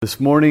This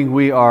morning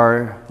we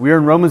are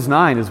in Romans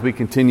 9 as we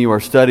continue our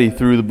study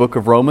through the book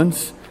of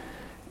Romans.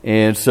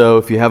 And so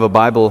if you have a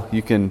Bible,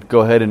 you can go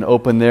ahead and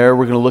open there.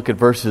 We're going to look at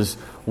verses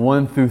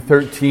 1 through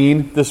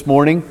 13 this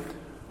morning.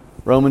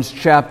 Romans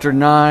chapter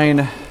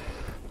 9,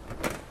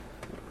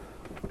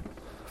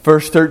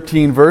 first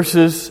 13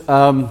 verses.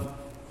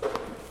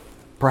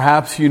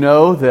 Perhaps you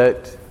know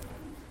that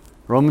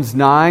Romans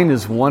 9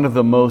 is one of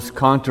the most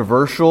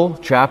controversial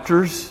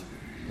chapters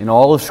in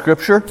all of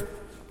Scripture.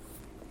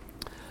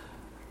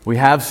 We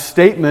have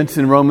statements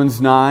in Romans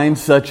 9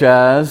 such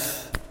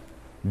as,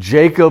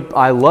 Jacob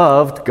I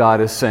loved, God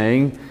is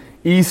saying,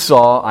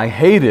 Esau I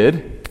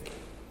hated.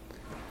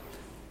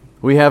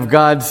 We have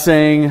God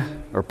saying,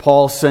 or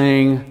Paul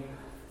saying,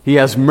 He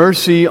has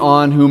mercy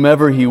on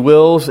whomever He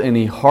wills, and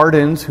He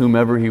hardens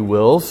whomever He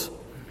wills.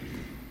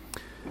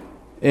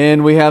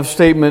 And we have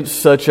statements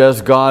such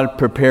as God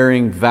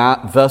preparing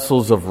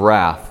vessels of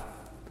wrath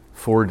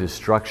for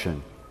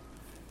destruction.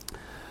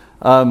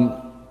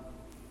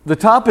 The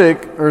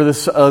topic, or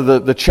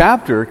the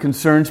chapter,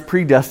 concerns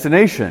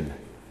predestination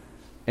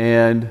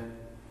and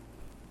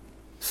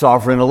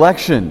sovereign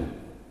election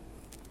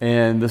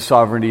and the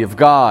sovereignty of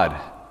God.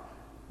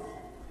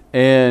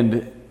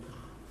 And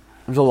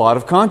there's a lot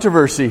of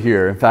controversy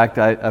here. In fact,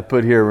 I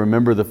put here,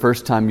 remember the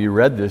first time you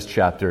read this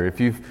chapter.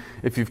 If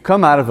you've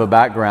come out of a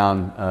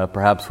background,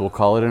 perhaps we'll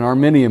call it an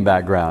Arminian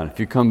background. If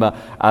you come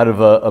out of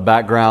a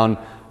background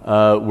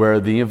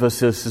where the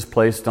emphasis is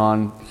placed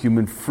on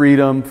human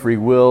freedom, free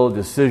will,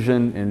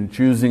 decision, and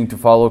choosing to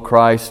follow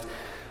Christ.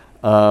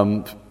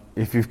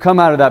 If you've come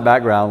out of that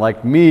background,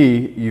 like me,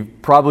 you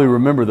probably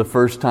remember the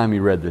first time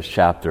you read this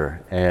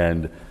chapter,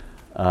 and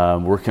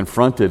we're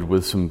confronted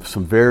with some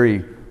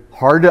very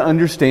hard to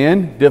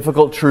understand,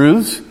 difficult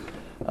truths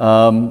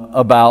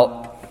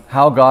about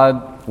how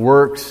God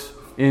works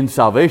in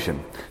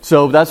salvation.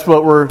 So that's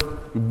what we're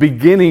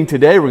beginning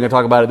today. We're going to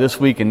talk about it this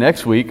week and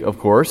next week, of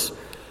course.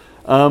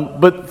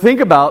 But think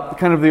about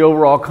kind of the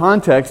overall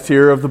context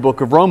here of the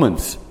book of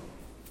Romans.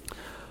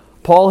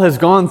 Paul has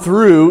gone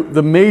through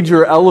the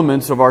major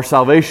elements of our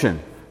salvation.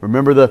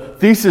 Remember, the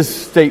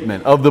thesis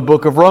statement of the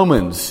book of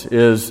Romans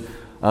is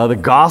the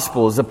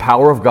gospel is the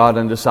power of God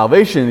unto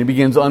salvation. He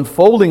begins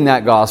unfolding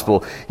that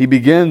gospel. He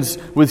begins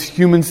with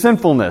human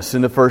sinfulness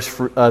in the first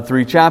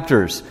three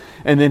chapters.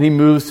 And then he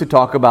moves to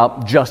talk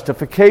about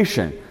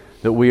justification,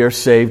 that we are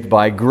saved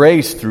by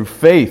grace through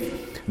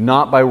faith,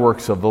 not by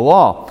works of the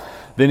law.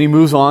 Then he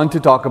moves on to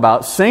talk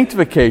about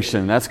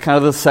sanctification. That's kind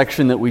of the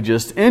section that we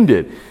just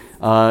ended.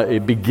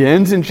 It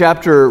begins in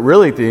at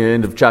the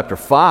end of chapter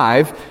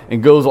 5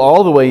 and goes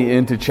all the way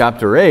into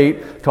chapter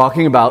 8,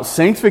 talking about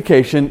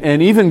sanctification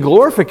and even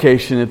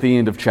glorification at the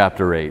end of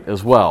chapter 8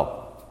 as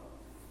well.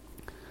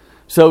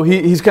 So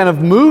he's kind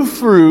of moved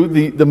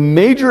through the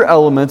major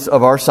elements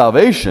of our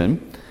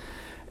salvation.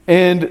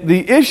 And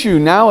the issue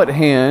now at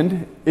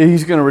hand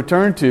he's going to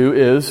return to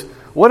is,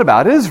 what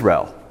about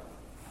Israel?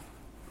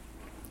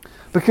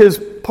 Because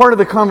part of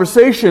the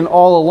conversation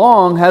all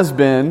along has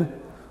been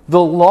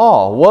the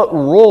law. What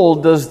role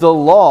does the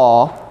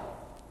law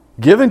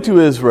given to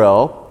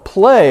Israel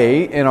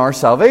play in our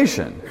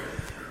salvation?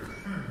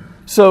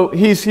 So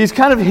he's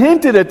kind of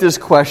hinted at this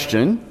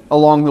question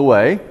along the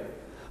way.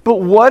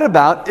 But what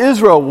about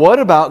Israel? What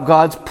about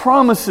God's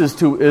promises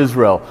to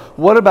Israel?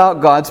 What about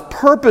God's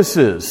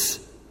purposes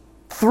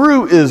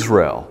through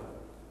Israel?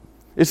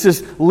 It's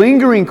this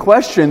lingering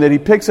question that he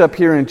picks up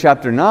here in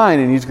chapter 9,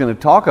 and he's going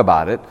to talk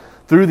about it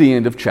through the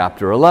end of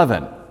chapter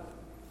 11.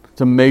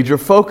 It's a major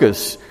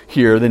focus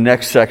here, the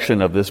next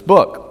section of this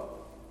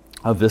book,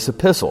 of this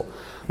epistle.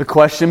 The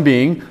question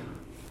being,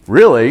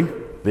 really,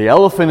 the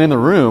elephant in the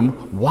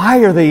room, why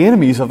are they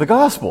enemies of the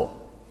gospel?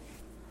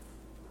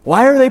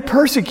 Why are they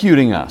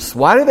persecuting us?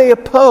 Why do they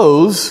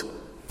oppose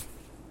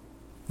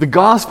the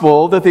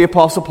gospel that the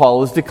Apostle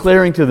Paul is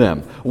declaring to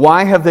them?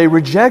 Why have they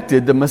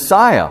rejected the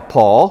Messiah,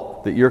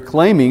 Paul, that you're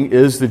claiming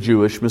is the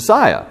Jewish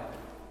Messiah?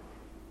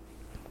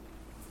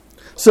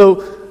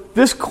 So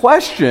these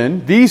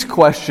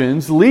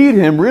questions lead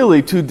him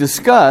really to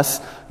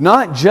discuss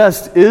not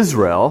just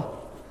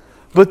Israel,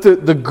 but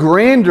the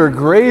grander,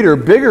 greater,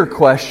 bigger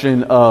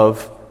question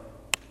of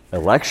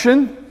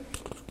election,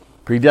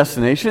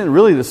 predestination, and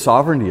really the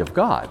sovereignty of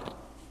God.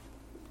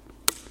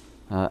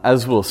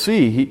 As we'll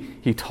see,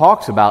 he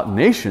talks about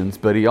nations,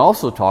 but he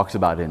also talks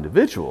about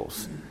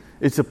individuals.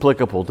 It's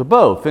applicable to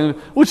both,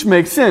 which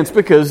makes sense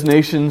because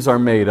nations are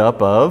made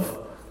up of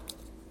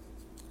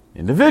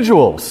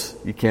individuals.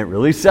 You can't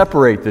really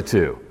separate the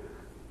two.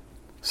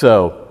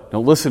 So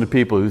don't listen to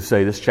people who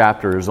say this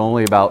chapter is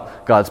only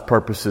about God's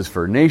purposes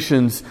for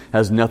nations,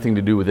 has nothing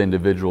to do with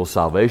individual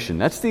salvation.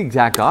 That's the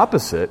exact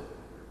opposite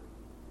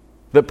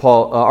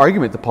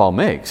argument that Paul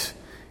makes.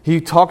 He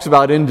talks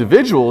about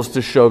individuals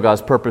to show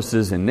God's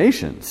purposes in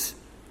nations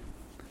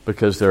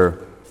because they're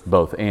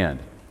both and.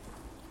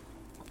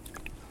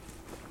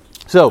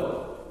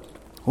 So,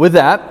 with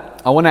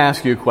that, I want to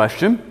ask you a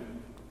question.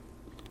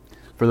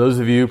 For those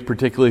of you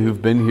particularly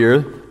who've been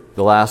here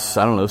the last,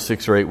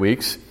 6 or 8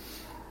 weeks,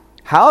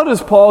 how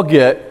does Paul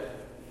get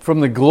from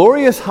the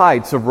glorious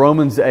heights of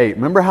Romans 8,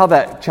 remember how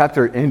that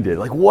chapter ended?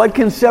 Like, what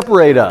can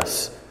separate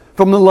us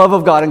from the love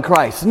of God in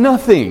Christ?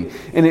 Nothing.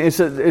 And it's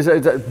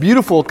a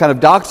beautiful kind of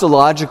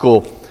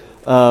doxological,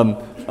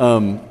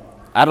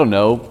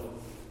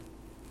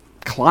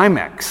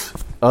 climax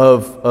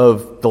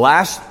of the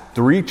last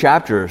 3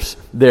 chapters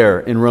there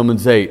in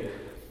Romans 8.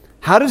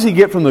 How does he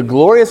get from the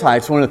glorious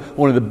heights, one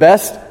of the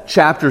best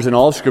chapters in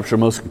all of Scripture,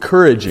 most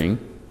encouraging,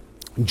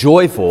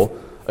 joyful,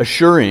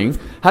 assuring,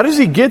 how does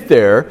he get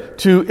there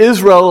to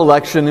Israel,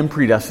 election, and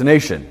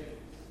predestination?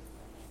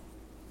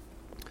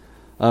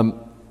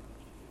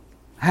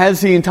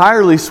 Has he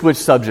entirely switched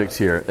subjects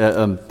here?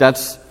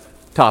 That's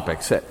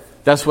topics.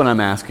 That's what I'm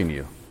asking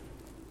you.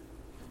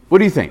 What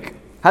do you think?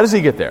 How does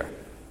he get there?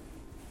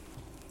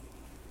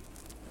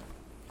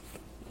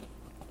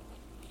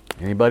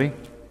 Anybody?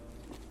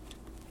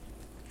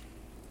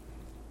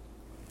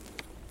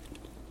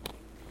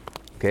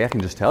 Okay, I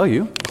can just tell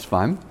you. It's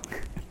fine.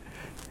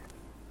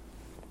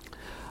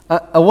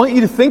 I want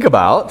you to think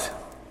about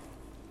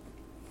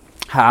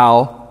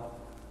how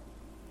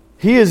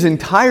he has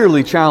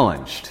entirely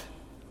challenged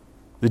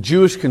the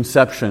Jewish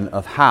conception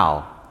of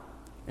how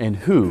and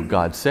who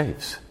God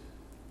saves.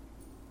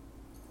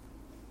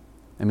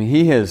 I mean,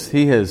 he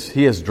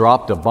has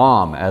dropped a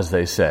bomb, as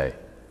they say,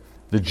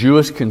 the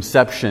Jewish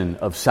conception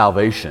of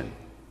salvation.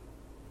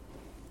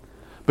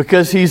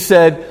 Because he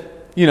said,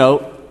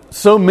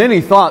 so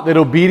many thought that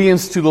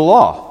obedience to the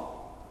law,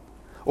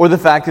 or the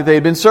fact that they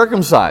had been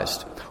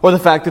circumcised, or the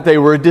fact that they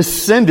were a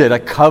descendant, a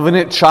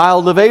covenant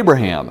child of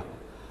Abraham,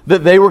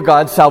 that they were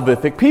God's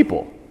salvific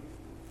people,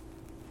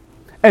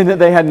 and that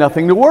they had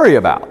nothing to worry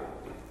about.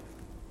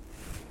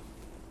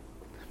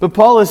 But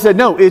Paul has said,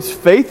 no, it's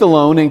faith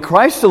alone in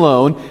Christ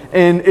alone,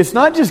 and it's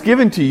not just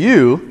given to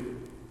you,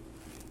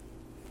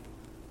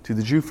 to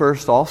the Jew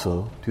first,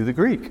 also to the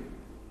Greek,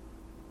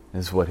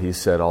 is what he's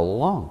said all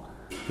along.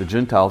 The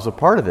Gentiles are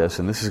part of this,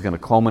 and this is going to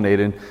culminate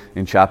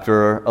in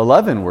chapter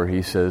 11, where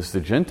he says the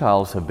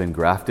Gentiles have been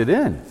grafted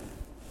in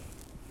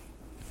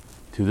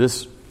to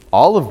this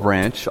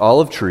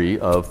olive tree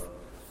of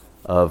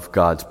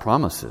God's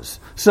promises.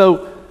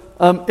 So,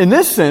 in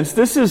this sense,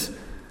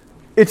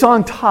 it's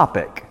on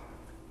topic.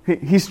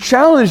 He's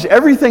challenged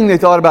everything they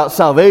thought about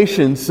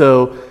salvation,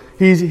 so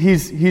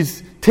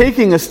he's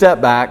taking a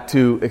step back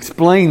to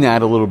explain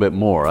that a little bit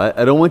more.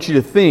 I don't want you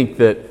to think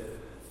that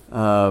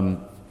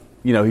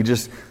he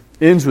just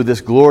ends with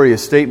this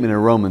glorious statement in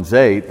Romans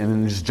 8 and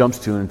then just jumps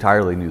to an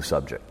entirely new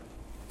subject.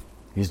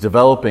 He's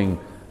developing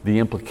the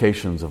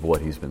implications of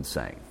what he's been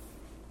saying.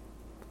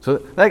 So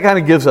that kind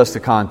of gives us the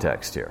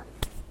context here.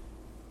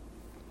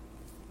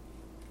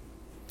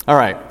 All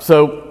right,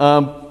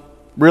 so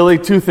really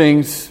 2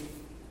 things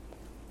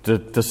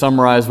to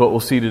summarize what we'll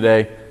see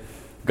today.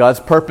 God's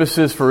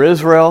purposes for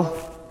Israel,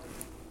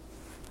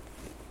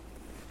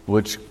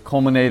 which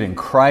culminate in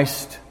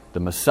Christ, the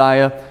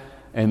Messiah,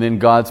 and then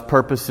God's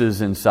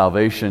purposes in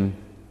salvation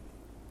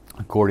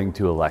according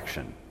to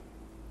election.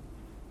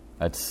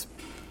 That's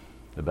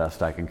the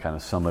best I can kind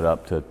of sum it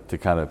up to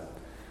kind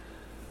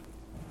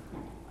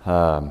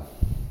of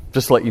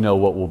just let you know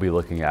what we'll be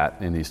looking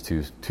at in these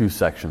two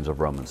sections of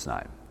Romans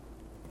 9.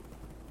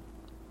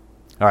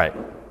 All right,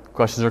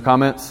 questions or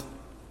comments?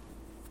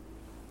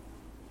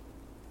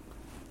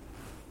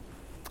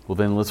 Well,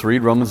 then let's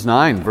read Romans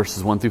 9,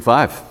 verses 1 through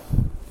 5.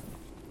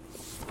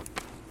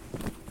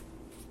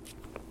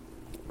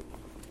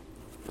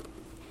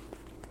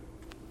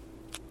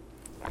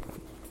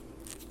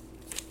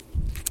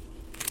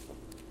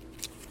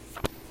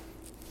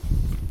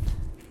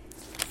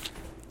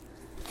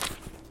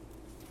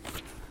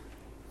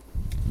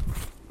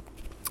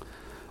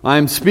 I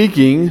am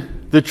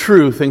speaking the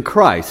truth in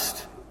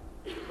Christ.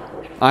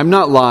 I'm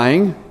not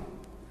lying.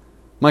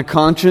 My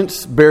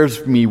conscience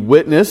bears me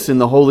witness in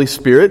the Holy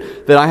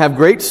Spirit that I have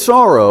great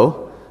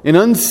sorrow and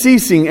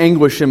unceasing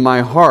anguish in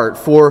my heart,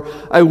 for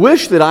I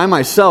wish that I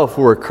myself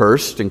were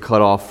accursed and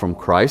cut off from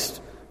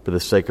Christ for the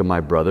sake of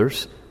my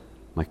brothers,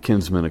 my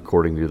kinsmen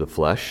according to the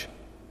flesh.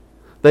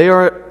 They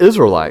are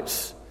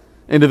Israelites,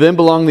 and to them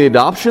belong the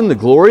adoption, the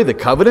glory, the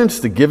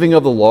covenants, the giving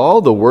of the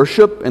law, the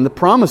worship, and the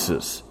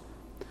promises.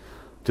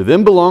 To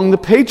them belong the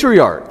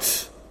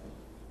patriarchs,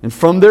 and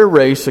from their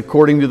race,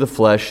 according to the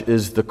flesh,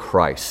 is the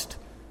Christ,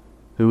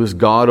 who is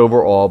God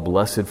over all,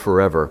 blessed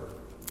forever.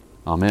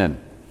 Amen.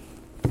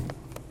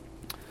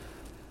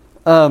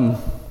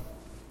 Paul's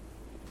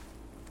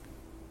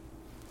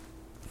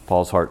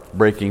heart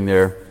breaking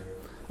there.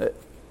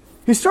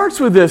 He starts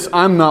with this,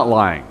 I'm not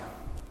lying.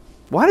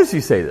 Why does he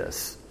say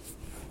this?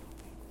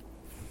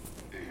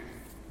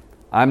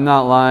 I'm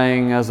not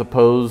lying as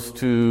opposed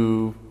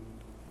to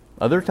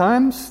other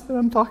times that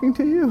I'm talking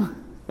to you?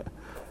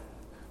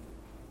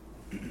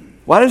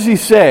 Why does he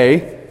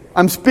say,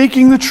 I'm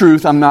speaking the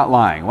truth, I'm not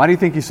lying? Why do you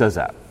think he says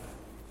that?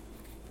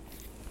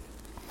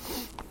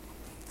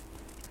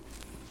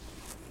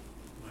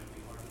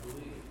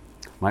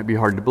 Might be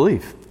hard to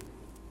believe.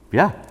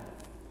 Yeah.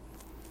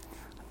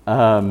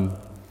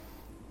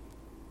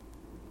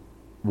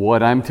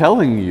 What I'm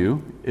telling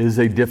you is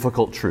a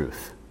difficult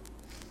truth.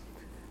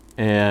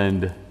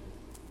 And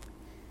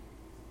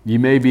you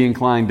may be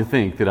inclined to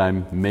think that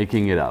I'm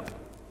making it up,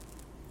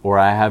 or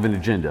I have an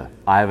agenda,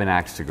 I have an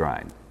axe to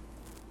grind.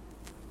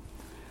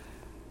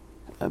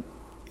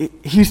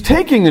 He's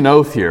taking an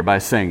oath here by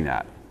saying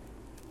that.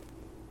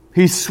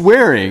 He's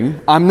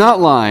swearing, I'm not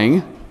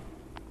lying.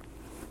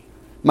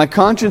 My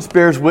conscience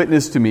bears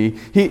witness to me.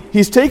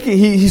 He's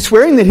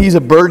swearing that he's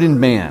a burdened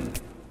man.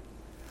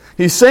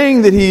 He's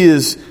saying that he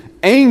is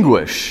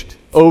anguished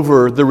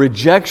over the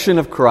rejection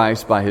of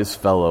Christ by his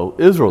fellow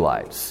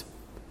Israelites.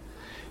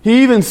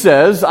 He even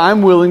says,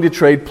 I'm willing to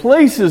trade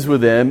places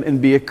with them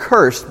and be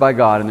accursed by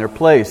God in their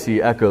place.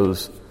 He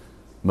echoes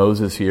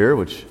Moses here,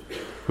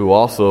 who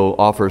also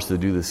offers to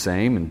do the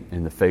same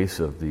in the face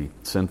of the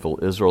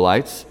sinful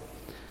Israelites.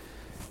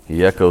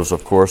 He echoes,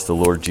 of course, the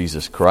Lord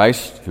Jesus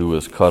Christ, who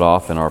was cut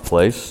off in our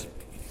place.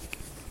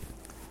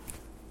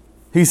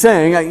 He's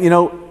saying,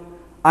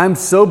 I'm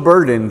so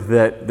burdened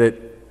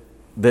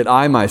that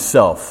I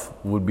myself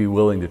would be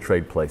willing to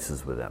trade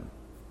places with them.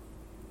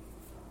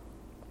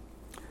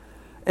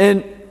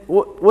 And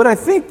what I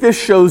think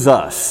this shows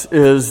us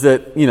is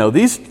that,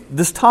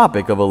 this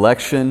topic of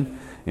election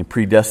and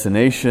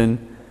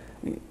predestination,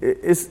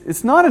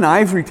 it's not an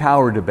ivory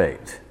tower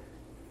debate.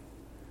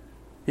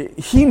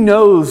 He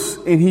knows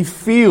and he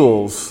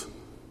feels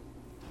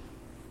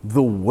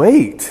the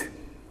weight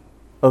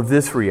of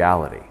this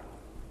reality.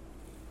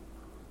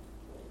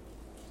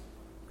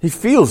 He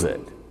feels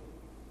it.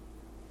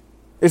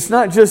 It's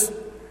not just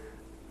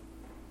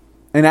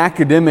an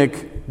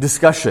academic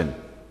discussion.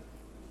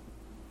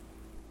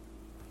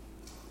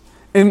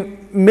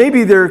 And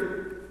maybe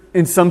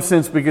in some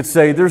sense, we could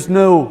say there's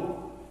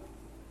no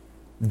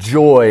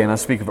joy, and I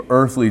speak of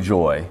earthly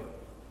joy,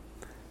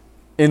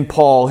 in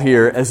Paul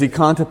here as he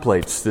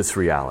contemplates this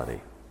reality,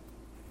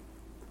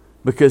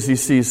 because he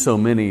sees so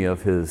many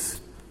of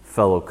his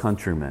fellow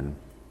countrymen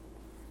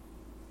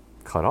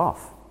cut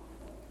off.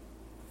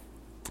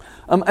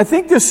 I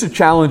think this should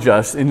challenge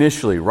us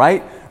initially,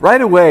 right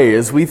away,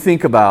 as we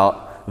think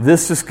about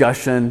this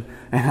discussion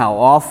and how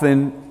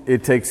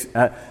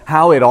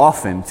it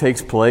often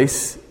takes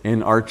place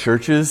in our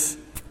churches,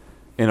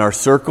 in our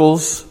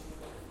circles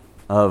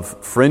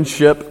of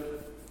friendship.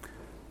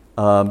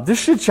 This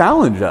should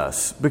challenge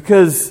us,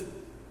 because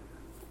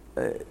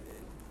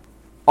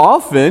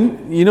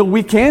often,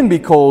 we can be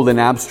cold and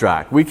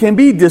abstract. We can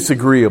be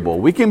disagreeable.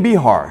 We can be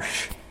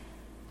harsh.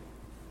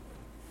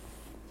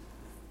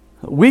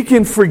 We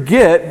can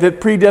forget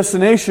that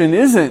predestination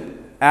isn't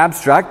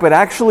abstract, but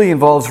actually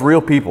involves real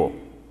people.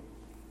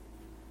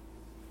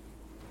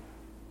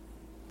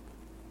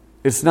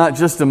 It's not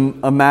just a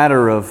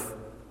matter of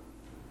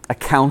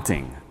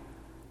accounting.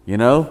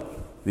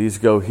 These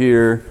go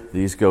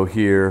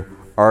here,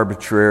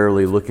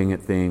 arbitrarily looking at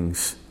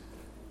things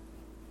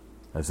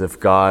as if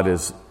God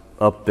is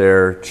up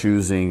there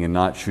choosing and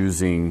not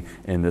choosing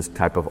in this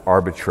type of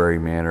arbitrary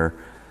manner.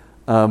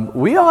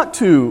 We ought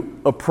to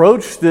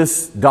approach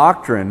this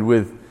doctrine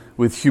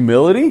with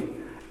humility,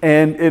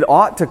 and it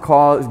ought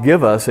to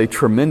give us a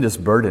tremendous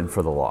burden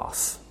for the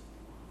lost.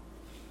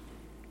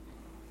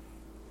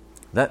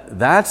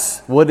 That's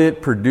what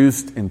it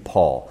produced in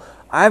Paul.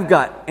 I've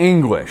got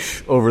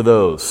anguish over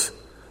those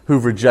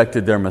who've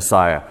rejected their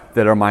Messiah,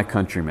 that are my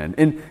countrymen.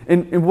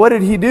 And what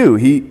did he do?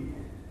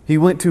 He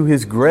went to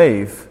his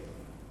grave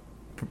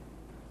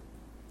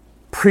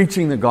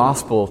preaching the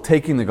gospel,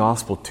 taking the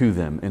gospel to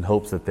them in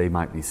hopes that they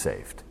might be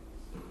saved.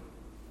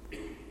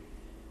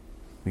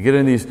 We get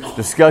in these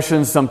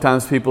discussions,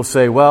 sometimes people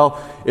say,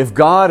 well, if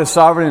God is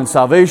sovereign in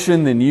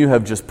salvation, then you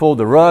have just pulled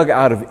the rug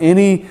out of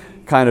any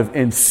kind of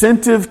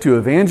incentive to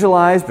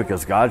evangelize,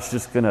 because God's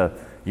just going to,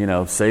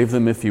 save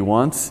them if he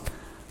wants.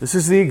 This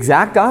is the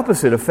exact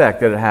opposite effect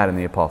that it had in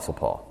the Apostle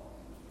Paul.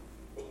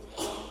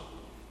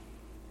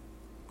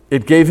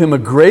 It gave him a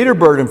greater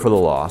burden for the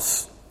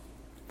lost.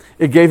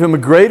 It gave him a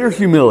greater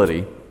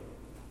humility.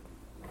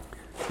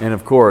 And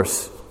of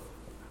course,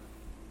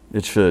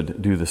 it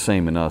should do the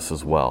same in us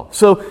as well.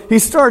 So he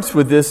starts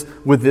with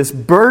this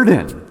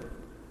burden.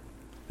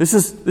 This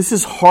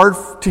is hard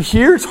to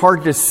hear. It's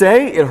hard to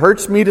say. It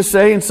hurts me to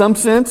say in some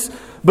sense.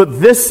 But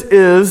this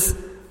is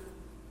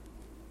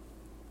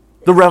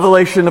the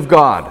revelation of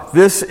God.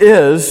 This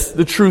is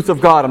the truth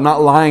of God. I'm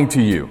not lying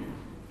to you.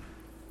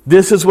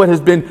 This is what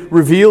has been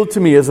revealed to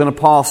me as an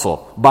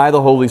apostle by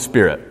the Holy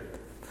Spirit.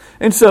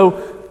 And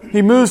so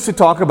he moves to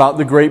talk about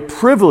the great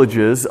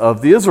privileges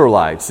of the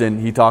Israelites. And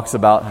he talks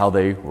about how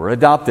they were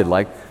adopted,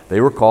 like they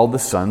were called the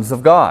sons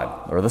of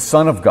God, or the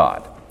Son of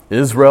God.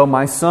 Israel,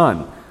 my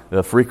son.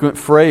 The frequent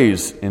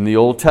phrase in the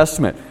Old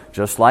Testament,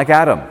 just like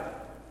Adam,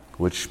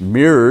 which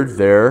mirrored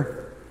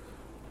their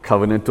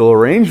covenantal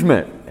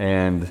arrangement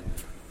and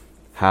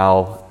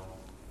how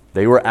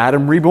they were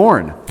Adam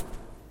reborn.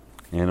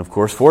 And of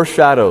course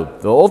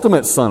foreshadowed the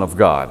ultimate Son of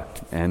God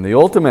and the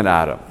ultimate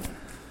Adam.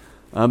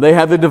 They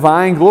had the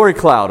divine glory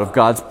cloud of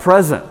God's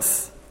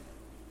presence.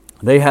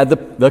 They had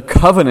the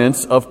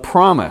covenants of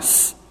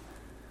promise.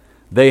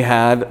 They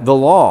had the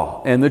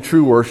law and the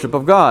true worship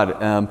of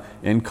God,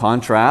 in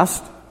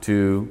contrast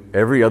to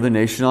every other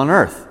nation on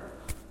earth.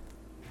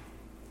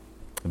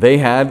 They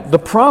had the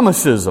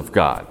promises of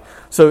God.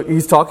 So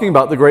he's talking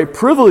about the great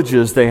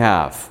privileges they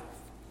have.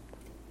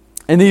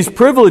 And these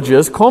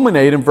privileges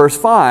culminate in verse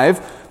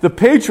 5, the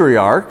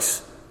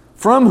patriarchs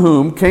from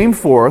whom came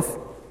forth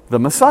the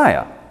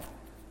Messiah.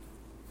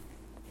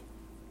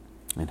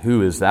 And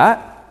who is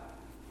that?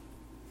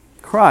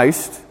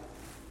 Christ,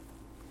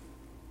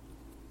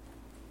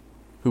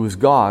 who is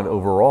God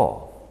over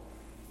all.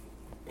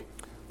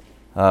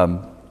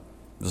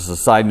 Just a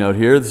side note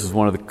here, this is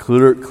one of the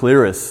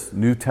clearest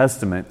New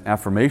Testament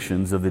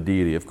affirmations of the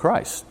deity of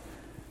Christ.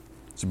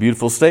 It's a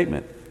beautiful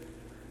statement.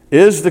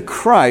 Is the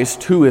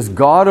Christ who is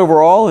God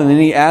over all, and then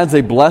he adds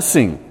a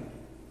blessing,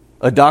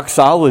 a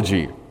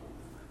doxology,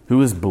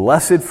 who is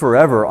blessed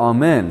forever,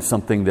 amen,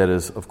 something that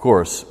is, of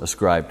course,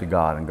 ascribed to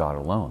God and God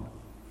alone.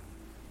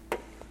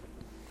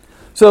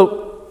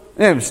 So,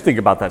 just think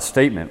about that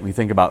statement. We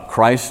think about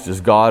Christ as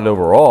God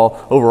over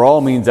all. Over all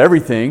means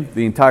everything,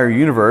 the entire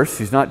universe.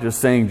 He's not just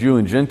saying Jew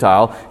and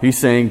Gentile. He's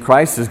saying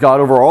Christ is God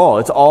over all.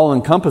 It's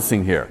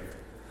all-encompassing here.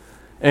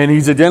 And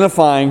he's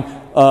identifying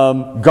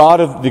the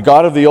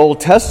God of the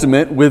Old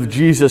Testament with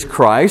Jesus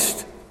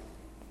Christ.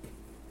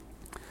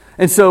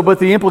 And so, but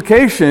the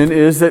implication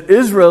is that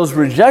Israel's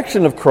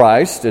rejection of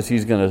Christ, as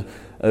he's going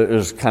to,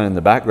 is kind of in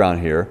the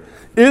background here,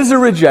 is a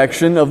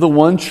rejection of the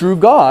one true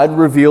God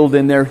revealed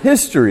in their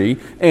history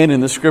and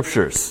in the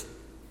Scriptures.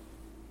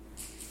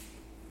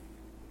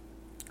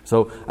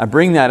 So I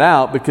bring that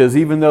out because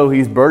even though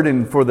he's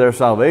burdened for their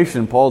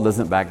salvation, Paul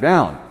doesn't back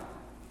down.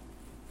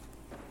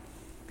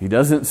 He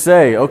doesn't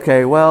say,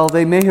 okay, well,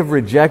 they may have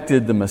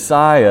rejected the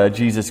Messiah,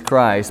 Jesus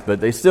Christ,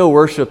 but they still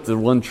worship the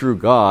one true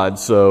God,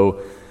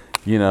 so,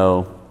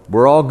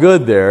 we're all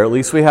good there. At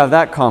least we have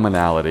that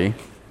commonality.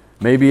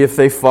 Maybe if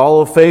they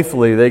follow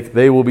faithfully,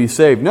 they will be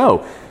saved.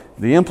 No,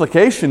 the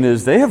implication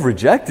is they have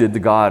rejected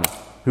the God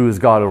who is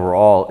God over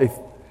all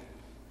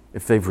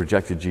if they've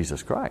rejected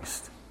Jesus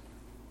Christ.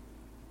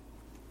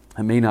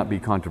 It may not be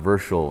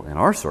controversial in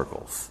our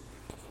circles,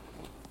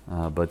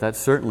 but that's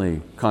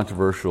certainly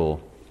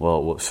controversial.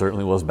 Well, it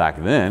certainly was back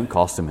then,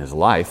 cost him his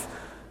life,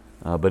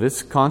 but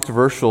it's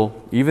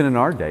controversial even in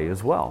our day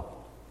as well.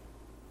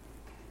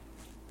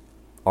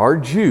 Are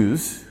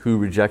Jews who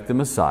reject the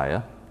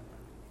Messiah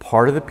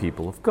part of the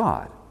people of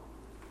God?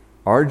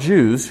 Are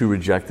Jews who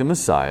reject the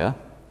Messiah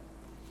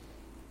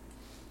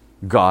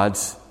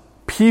God's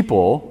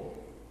people,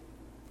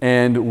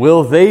 and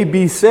will they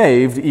be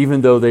saved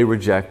even though they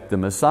reject the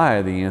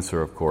Messiah? The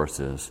answer, of course,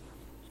 is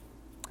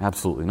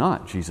absolutely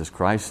not. Jesus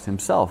Christ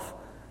himself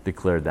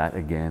declared that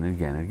again and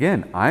again and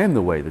again. I am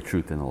the way, the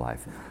truth, and the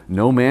life.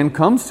 No man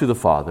comes to the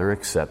Father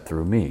except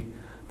through me.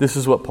 This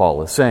is what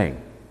Paul is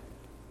saying.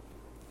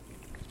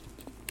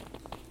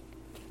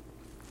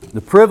 The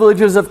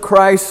privileges of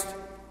privileges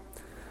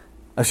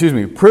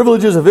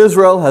of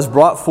Israel has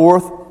brought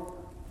forth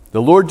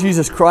the Lord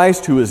Jesus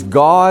Christ, who is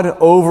God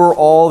over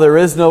all. There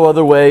is no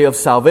other way of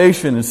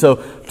salvation. And so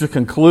to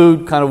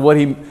conclude kind of what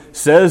he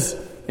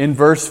says in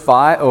verse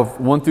 5,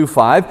 of 1 through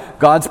 5,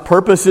 God's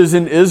purposes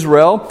in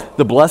Israel,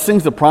 the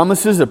blessings, the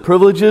promises, the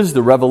privileges,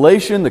 the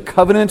revelation, the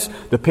covenants,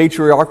 the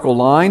patriarchal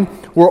line,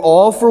 were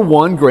all for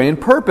one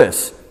grand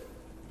purpose: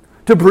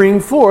 to bring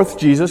forth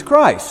Jesus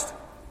Christ.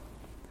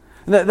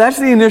 That's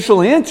the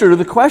initial answer to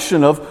the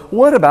question of,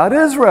 what about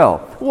Israel?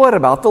 What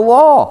about the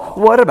law?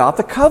 What about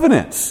the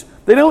covenants?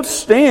 They don't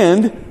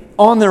stand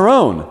on their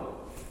own.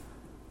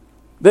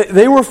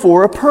 They were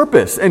for a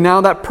purpose, and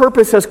now that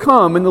purpose has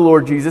come in the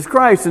Lord Jesus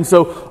Christ. And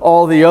so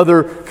all the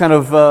other kind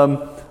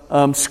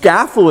of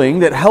scaffolding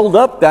that held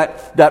up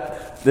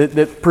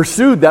that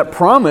pursued that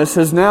promise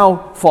has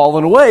now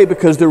fallen away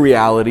because the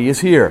reality is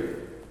here.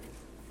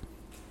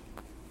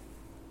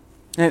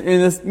 And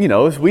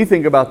as we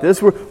think about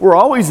this, we're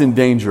always in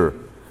danger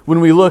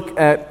when we look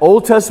at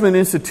Old Testament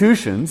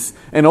institutions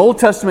and Old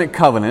Testament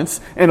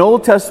covenants and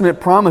Old Testament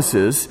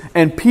promises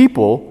and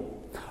people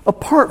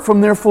apart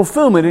from their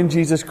fulfillment in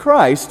Jesus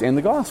Christ and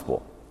the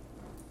gospel.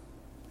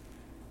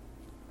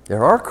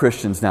 There are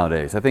Christians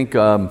nowadays. I think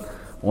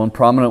one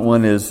prominent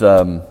one is,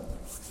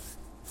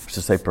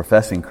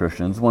 professing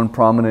Christians. One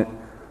prominent,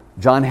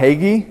 John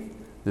Hagee,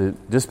 the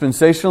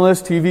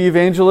dispensationalist, TV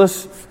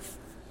evangelist.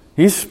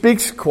 He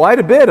speaks quite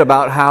a bit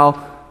about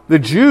how the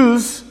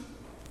Jews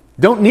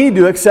don't need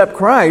to accept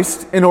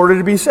Christ in order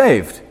to be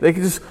saved. They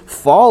can just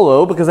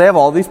follow because they have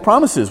all these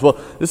promises.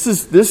 Well,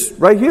 this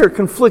right here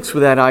conflicts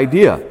with that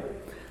idea.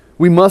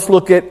 We must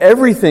look at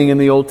everything in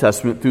the Old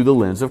Testament through the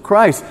lens of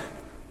Christ.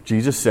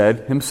 Jesus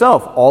said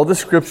himself, all the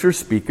scriptures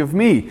speak of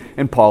me.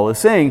 And Paul is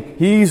saying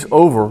he's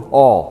over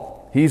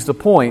all. He's the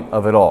point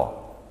of it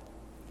all.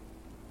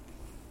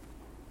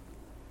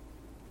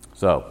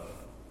 So,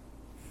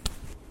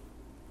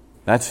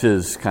 that's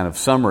his kind of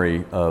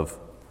summary of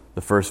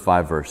the first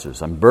 5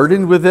 verses. I'm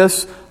burdened with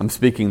this. I'm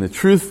speaking the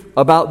truth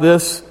about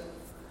this.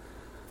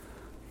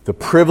 The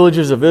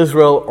privileges of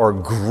Israel are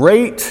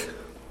great.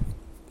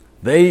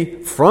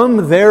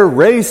 From their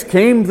race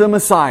came the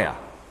Messiah.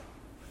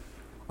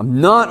 I'm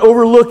not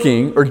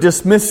overlooking or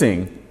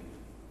dismissing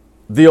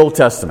the Old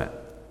Testament.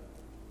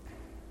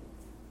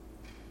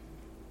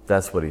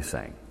 That's what he's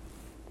saying.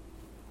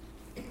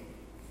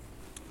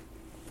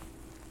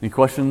 Any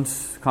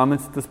questions,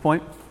 comments at this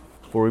point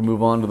before we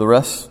move on to the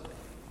rest?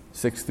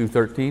 6 through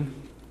 13.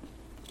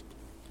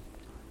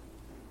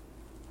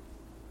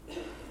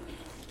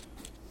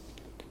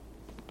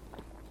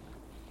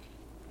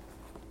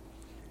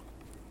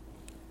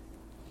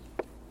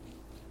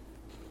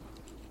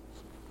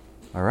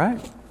 All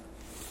right. You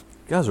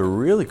guys are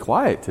really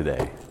quiet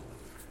today.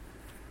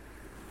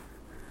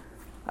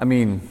 I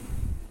mean,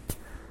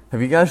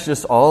 have you guys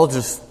just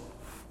Romans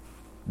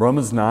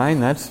 9,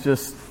 that's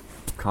just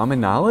common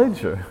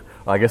knowledge? Or,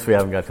 well, I guess we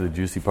haven't got to the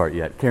juicy part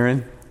yet.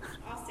 Karen?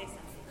 I'll say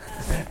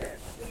something.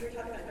 We were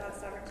talking about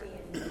God's sovereignty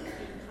and being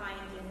kind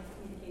in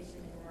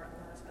communication and more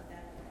about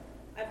that.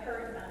 I've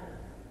heard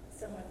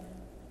someone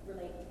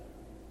relate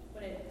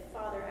when a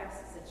father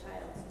asks a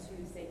child to,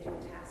 say, do a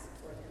task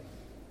for them.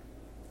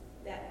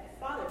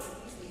 That father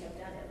could easily have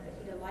done it, but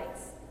he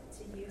delights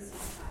to use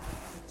his child,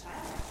 and the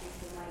child actually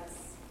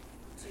delights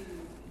to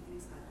be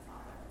used by the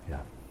father.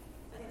 Yeah.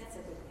 I think that's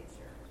a good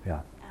picture.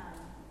 Yeah.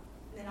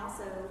 And then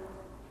also,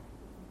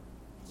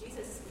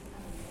 Jesus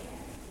becoming man,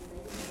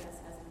 relating with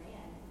us as a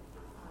man,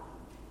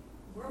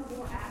 we're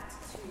more apt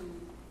to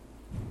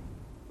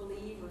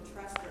believe or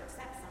trust or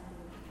accept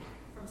something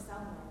from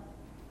someone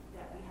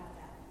that we have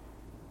that.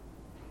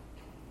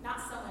 Not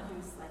someone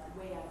who's like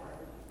way out of our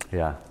league.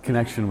 Yeah.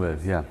 Connection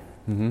with, yeah.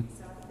 Mm-hmm.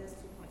 So I think those 2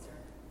 points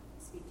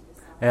speak to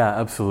this. Yeah,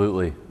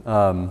 absolutely.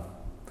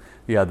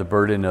 The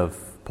burden of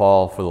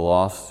Paul for the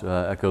lost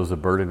echoes the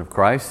burden of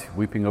Christ,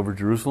 weeping over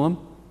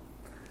Jerusalem.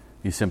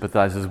 He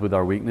sympathizes with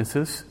our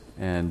weaknesses,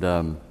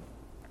 and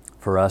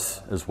for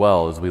us as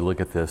well as we look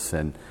at this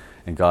and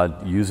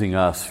God using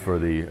us for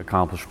the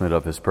accomplishment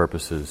of His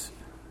purposes.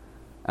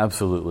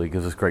 Absolutely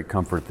gives us great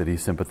comfort that He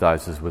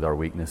sympathizes with our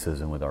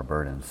weaknesses and with our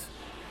burdens.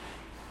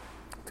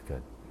 That's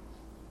good.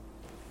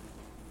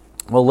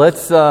 Well,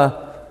 let's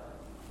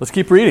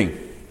keep reading.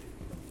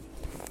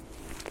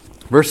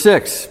 Verse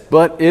 6,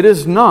 but it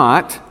is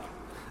not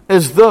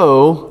as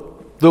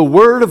though the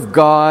word of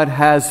God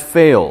has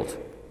failed.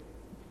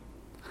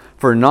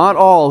 For not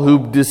all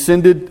who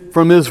descended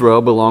from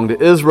Israel belong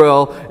to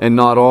Israel, and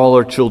not all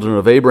are children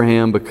of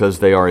Abraham because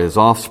they are his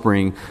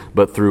offspring,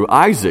 but through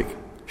Isaac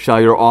shall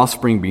your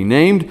offspring be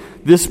named.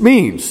 This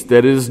means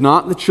that it is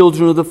not the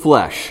children of the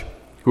flesh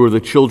who are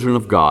the children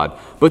of God,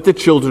 but the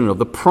children of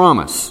the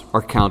promise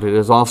are counted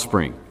as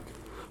offspring.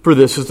 For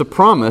this is the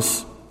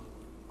promise,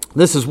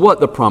 this is what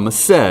the promise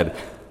said.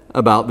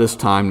 About this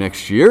time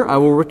next year, I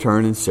will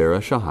return, and Sarah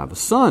shall have a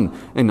son.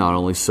 And not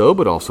only so,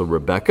 but also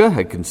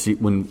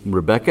when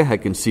Rebekah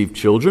had conceived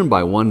children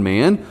by one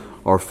man,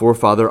 our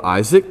forefather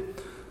Isaac,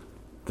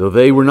 though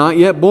they were not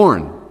yet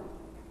born,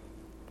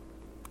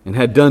 and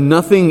had done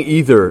nothing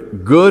either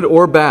good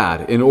or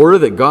bad, in order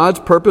that God's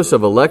purpose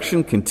of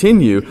election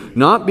continue,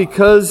 not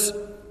because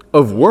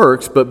of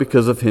works, but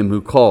because of him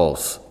who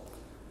calls.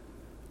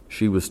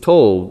 She was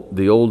told,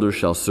 the older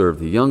shall serve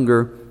the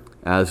younger,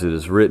 as it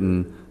is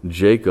written,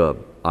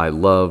 Jacob I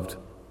loved,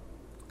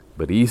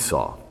 but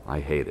Esau I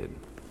hated.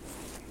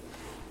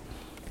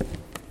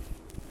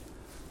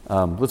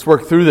 Let's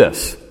work through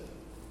this.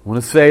 I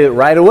want to say that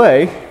right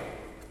away,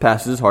 the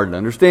passage is hard to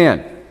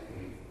understand.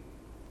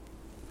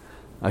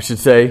 I should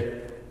say,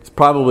 it's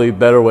probably a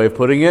better way of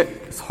putting it,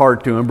 it's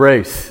hard to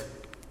embrace.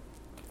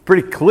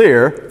 Pretty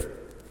clear,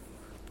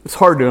 it's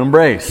hard to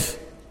embrace.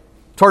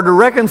 It's hard to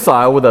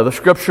reconcile with other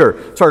Scripture.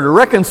 It's hard to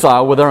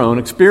reconcile with our own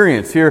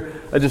experience.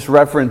 Here, I just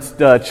referenced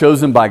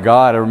Chosen by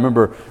God. I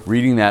remember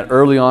reading that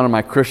early on in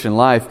my Christian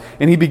life.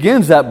 And he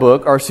begins that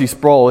book, R.C.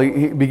 Sproul,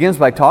 he begins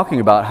by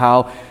talking about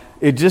how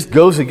it just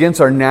goes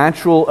against our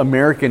natural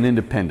American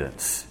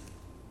independence.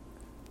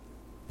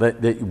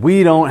 That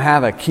we don't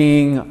have a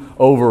king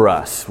over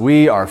us.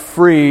 We are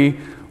free.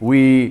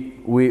 We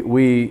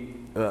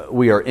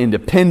are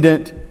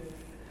independent.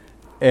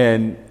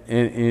 And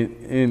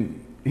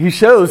he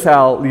shows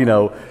how,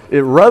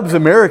 it rubs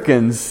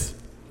Americans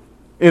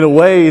in a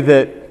way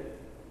that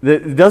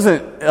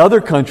doesn't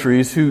other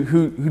countries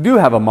who do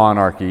have a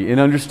monarchy and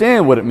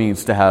understand what it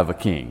means to have a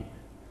king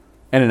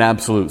and an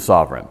absolute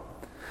sovereign.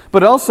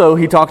 But also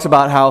he talks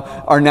about how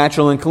our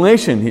natural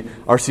inclination,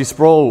 R.C.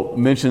 Sproul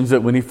mentions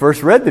that when he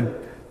first read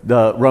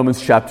the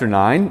Romans chapter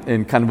 9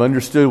 and kind of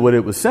understood what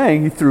it was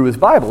saying, he threw his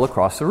Bible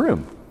across the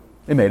room.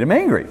 It made him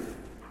angry. What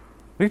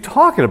are you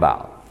talking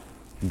about?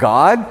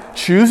 God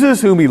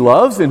chooses whom he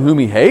loves and whom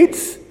he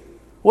hates?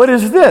 What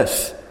is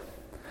this?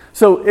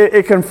 So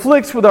it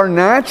conflicts with our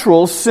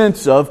natural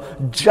sense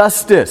of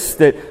justice,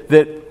 that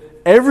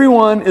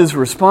everyone is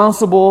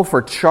responsible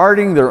for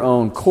charting their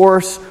own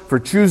course, for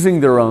choosing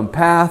their own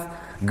path.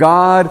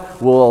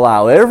 God will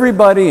allow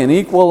everybody an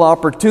equal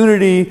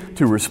opportunity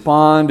to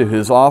respond to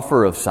his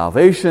offer of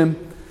salvation,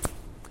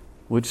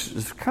 which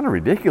is kind of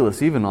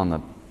ridiculous even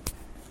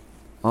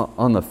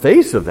on the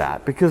face of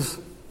that, because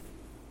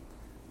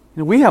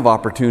we have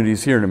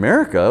opportunities here in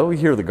America. We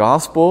hear the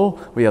gospel.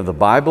 We have the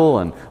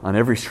Bible on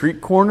every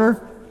street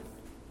corner.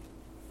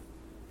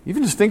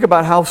 Even just think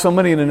about how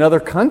somebody in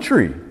another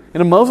country, in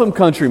a Muslim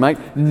country,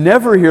 might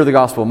never hear the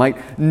gospel,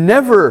 might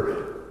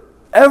never,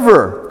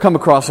 ever come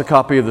across a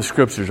copy of the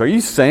Scriptures. Are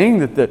you saying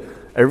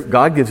that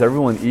God gives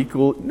everyone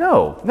equal.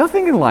 No,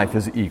 nothing in life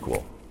is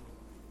equal.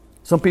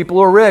 Some people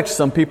are rich,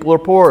 some people are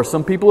poor,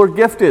 some people are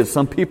gifted,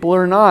 some people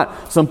are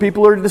not, some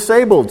people are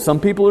disabled, some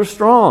people are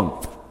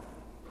strong.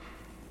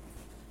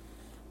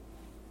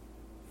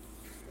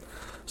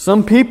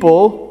 Some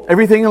people,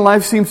 everything in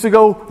life seems to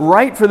go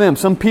right for them.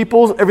 Some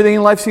people, everything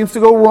in life seems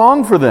to go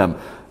wrong for them.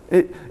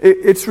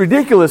 It's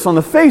ridiculous on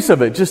the face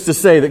of it just to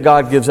say that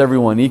God gives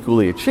everyone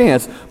equally a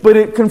chance, but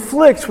it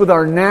conflicts with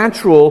our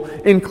natural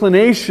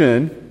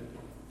inclination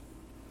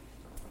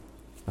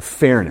of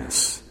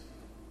fairness.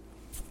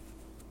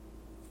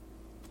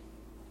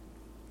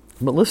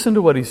 But listen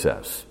to what he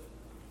says.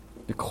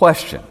 The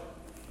question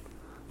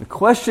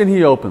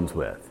he opens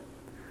with.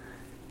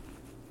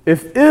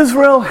 If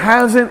Israel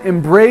hasn't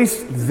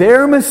embraced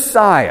their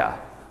Messiah,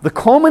 the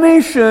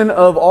culmination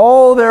of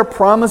all their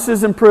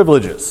promises and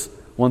privileges,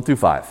 1 through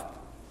 5,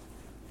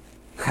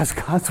 has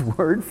God's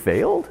word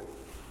failed?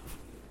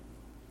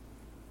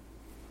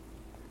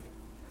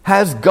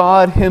 Has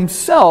God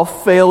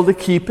himself failed to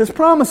keep his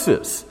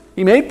promises?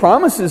 He made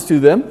promises to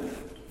them.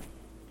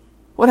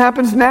 What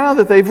happens now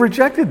that they've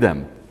rejected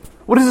them?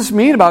 What does this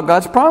mean about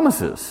God's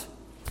promises?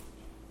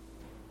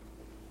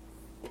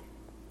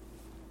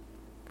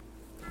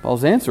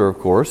 Paul's answer, of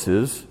course,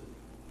 is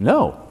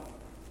no.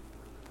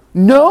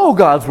 No,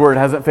 God's word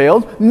hasn't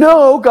failed.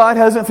 No, God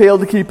hasn't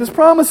failed to keep his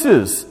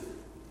promises.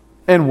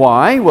 And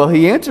why? Well,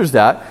 he answers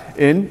that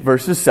in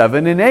verses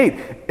 7 and 8.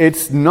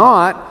 It's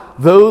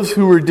not those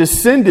who were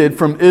descended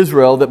from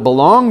Israel that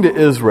belong to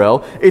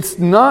Israel. It's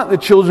not the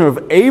children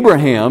of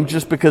Abraham,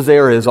 just because they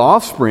are his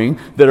offspring,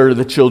 that are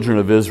the children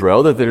of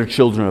Israel, that they're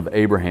children of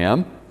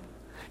Abraham.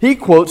 He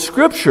quotes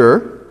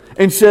Scripture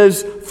and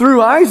says,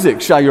 through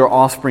Isaac shall your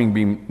offspring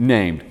be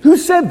named. Who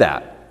said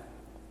that?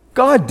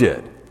 God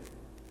did.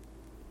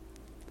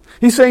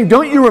 He's saying,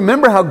 don't you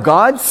remember how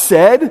God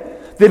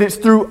said that it's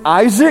through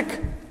Isaac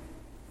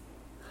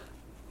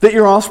that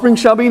your offspring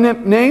shall be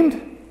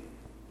named?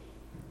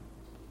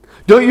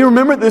 Don't you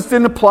remember this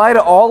didn't apply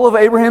to all of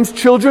Abraham's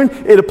children?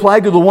 It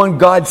applied to the one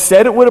God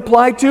said it would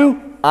apply to,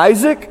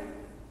 Isaac.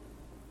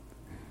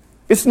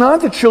 It's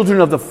not the children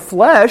of the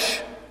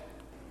flesh,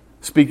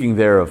 speaking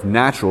there of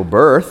natural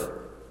birth,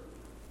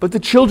 but the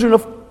children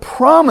of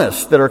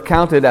promise that are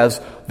counted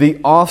as the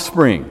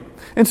offspring.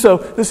 And so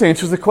this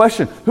answers the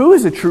question, who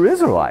is a true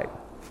Israelite?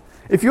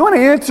 If you want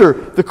to answer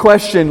the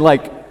question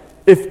like,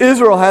 if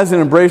Israel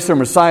hasn't embraced their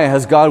Messiah,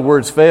 has God's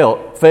words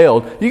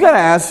failed? You got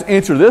to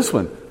answer this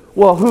one.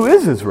 Well, who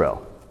is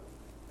Israel?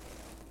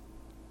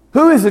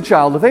 Who is a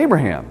child of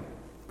Abraham?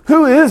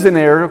 Who is an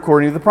heir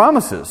according to the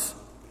promises?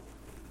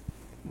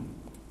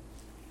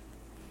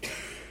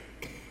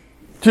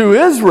 To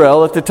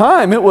Israel at the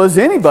time, it was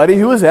anybody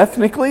who was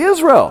ethnically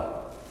Israel.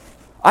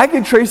 I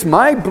can trace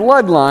my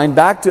bloodline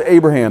back to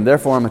Abraham,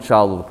 therefore I'm a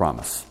child of the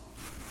promise.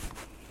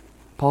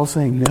 Paul's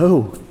saying,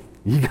 no,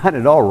 you got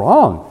it all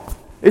wrong.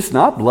 It's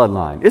not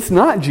bloodline. It's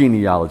not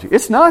genealogy.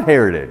 It's not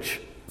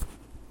heritage.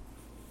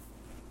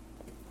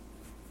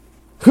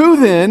 Who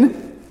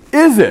then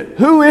is it?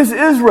 Who is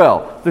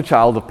Israel? The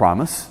child of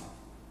promise.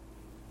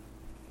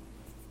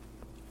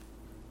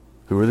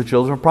 Who are the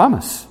children of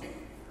promise?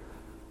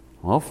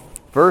 Well,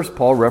 first,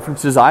 Paul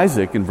references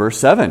Isaac in verse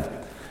 7.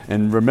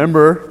 And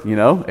remember,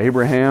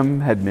 Abraham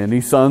had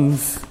many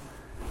sons.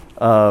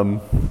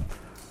 But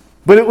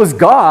it was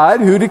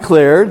God who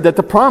declared that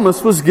the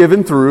promise was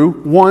given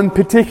through one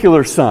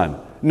particular son,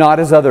 not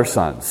his other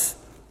sons.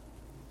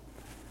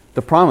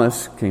 The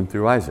promise came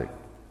through Isaac,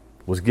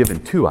 was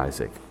given to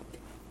Isaac.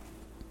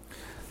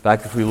 In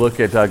fact, if we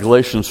look at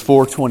Galatians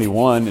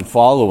 4:21 and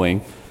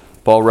following,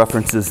 Paul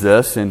references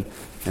this, and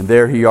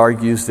there he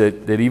argues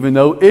that even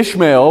though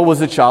Ishmael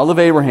was a child of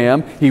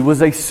Abraham, he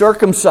was a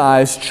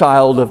circumcised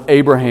child of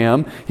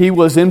Abraham, he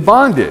was in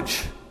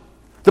bondage.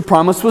 The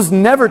promise was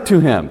never to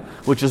him,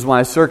 which is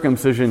why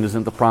circumcision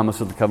isn't the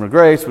promise of the covenant of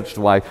grace, which is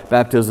why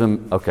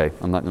baptism, okay,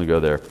 I'm not going to go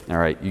there. All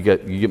right, you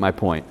get my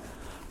point.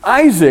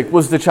 Isaac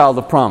was the child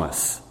of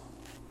promise.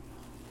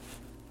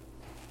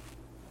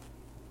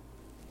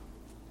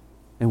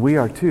 And we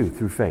are too,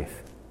 through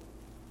faith.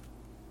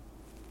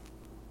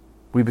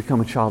 We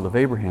become a child of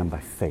Abraham by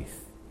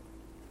faith.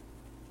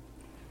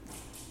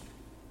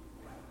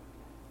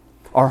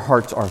 Our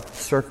hearts are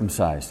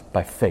circumcised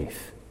by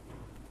faith.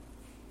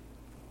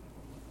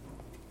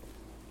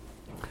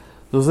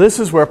 So this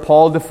is where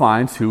Paul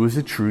defines who is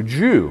a true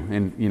Jew.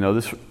 And,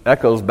 this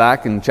echoes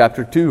back in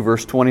chapter 2,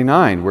 verse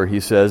 29, where he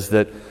says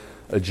that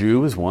a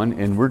Jew is one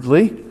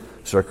inwardly.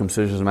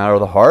 Circumcision is a matter of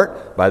the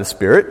heart, by the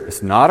Spirit.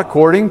 It's not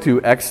according to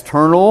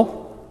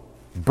external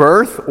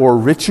birth or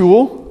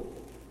ritual.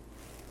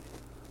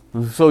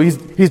 So he's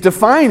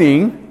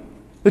defining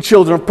the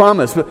children of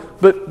promise.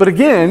 But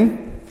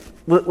again,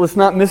 let's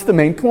not miss the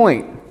main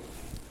point.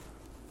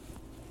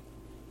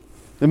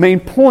 The main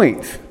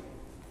point.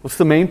 What's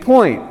the main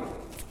point?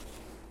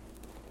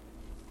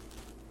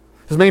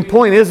 His main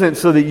point isn't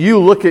so that you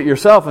look at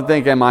yourself and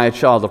think, am I a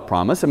child of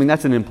promise? I mean,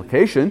 that's an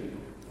implication.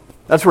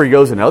 That's where he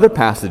goes in other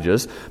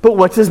passages. But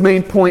what's his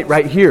main point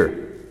right here?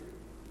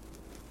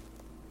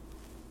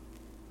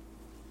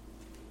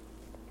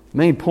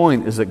 Main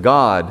point is that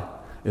God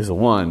is the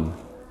one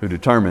who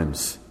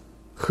determines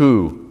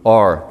who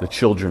are the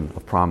children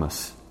of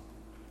promise,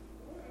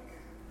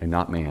 and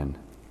not man,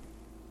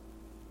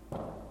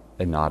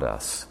 and not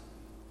us.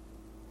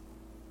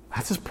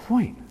 That's his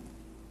point.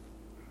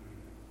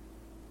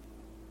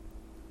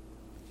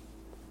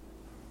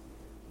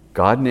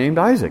 God named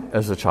Isaac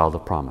as the child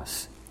of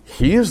promise.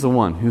 He is the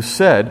one who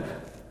said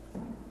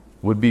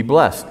would be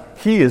blessed.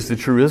 He is the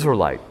true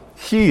Israelite.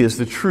 He is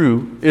the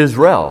true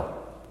Israel.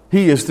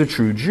 He is the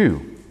true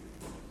Jew.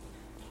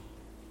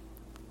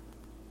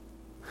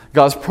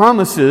 God's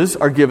promises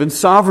are given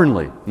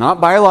sovereignly,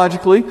 not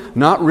biologically,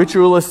 not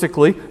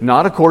ritualistically,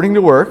 not according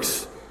to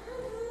works.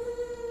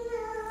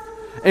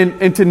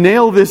 And to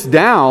nail this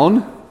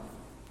down,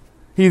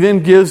 he then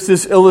gives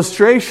this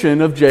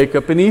illustration of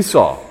Jacob and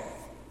Esau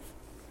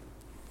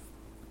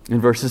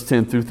in verses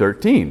 10 through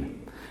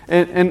 13.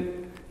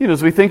 And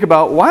as we think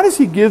about, why does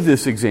he give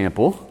this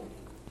example?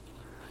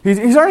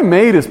 He's already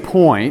made his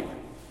point.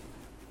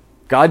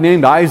 God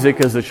named Isaac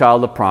as the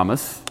child of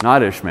promise,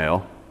 not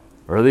Ishmael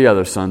or the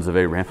other sons of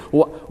Abraham.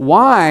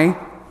 Why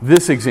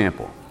this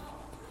example?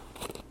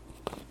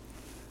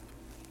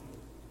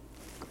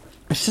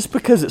 It's just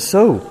because it's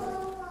so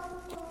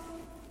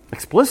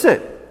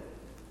explicit.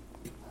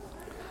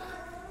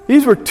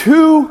 These were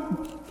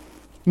two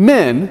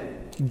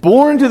men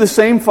born to the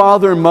same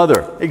father and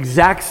mother,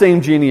 exact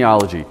same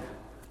genealogy.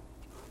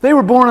 They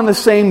were born on the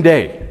same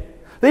day.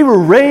 They were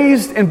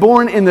raised and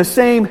born in the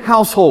same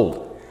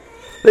household.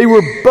 They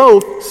were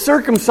both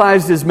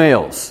circumcised as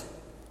males.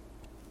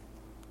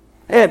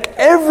 They had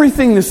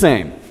everything the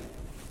same.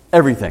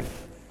 Everything.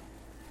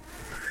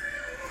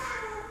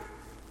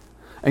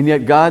 And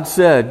yet God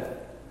said,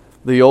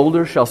 the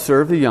older shall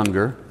serve the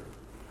younger,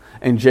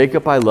 and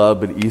Jacob I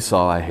loved, but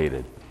Esau I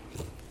hated.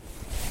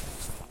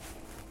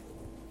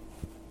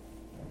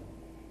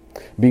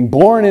 Being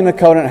born in a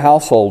covenant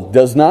household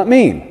does not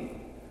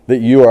mean that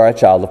you are a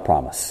child of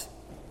promise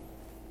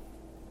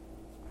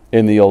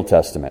in the Old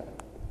Testament.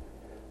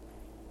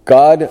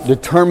 God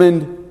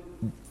determined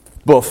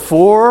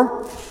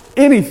before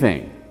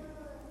anything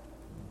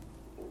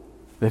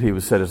that he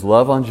would set his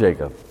love on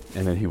Jacob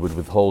and that he would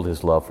withhold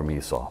his love from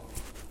Esau.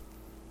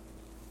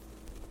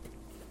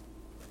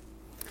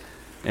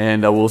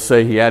 And I will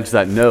say, he adds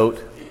that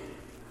note,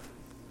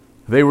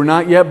 they were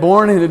not yet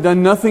born and had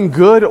done nothing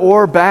good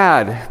or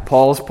bad.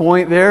 Paul's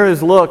point there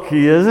is, look,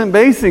 he isn't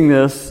basing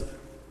this.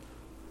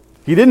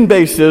 He didn't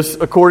base this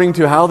according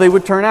to how they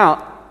would turn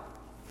out.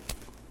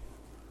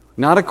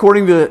 Not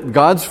according to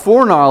God's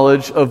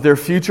foreknowledge of their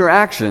future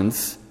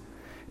actions.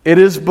 It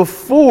is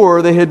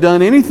before they had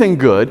done anything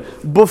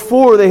good,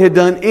 before they had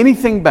done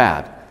anything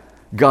bad,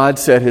 God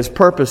set his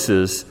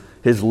purposes,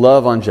 his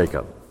love on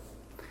Jacob.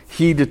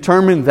 He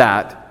determined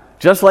that,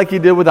 just like he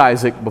did with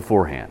Isaac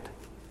beforehand.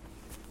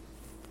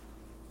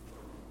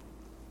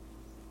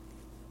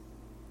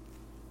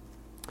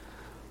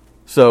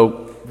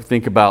 So,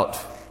 think about,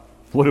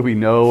 what do we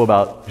know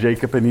about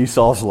Jacob and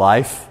Esau's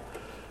life?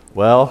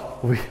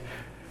 Well,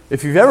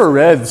 if you've ever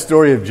read the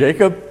story of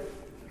Jacob,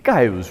 the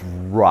guy was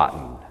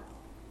rotten.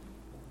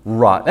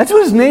 Rotten. That's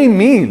what his name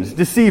means,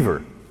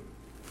 deceiver.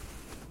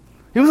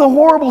 He was a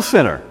horrible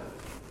sinner.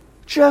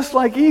 Just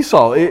like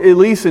Esau, at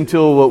least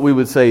until what we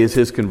would say is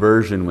his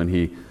conversion when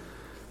he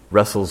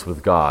wrestles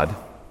with God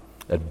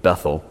at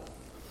Bethel.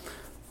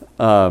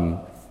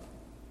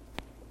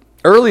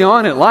 Early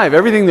on in life,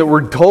 everything that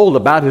we're told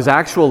about his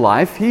actual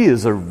life, he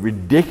is a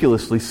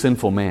ridiculously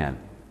sinful man,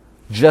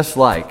 just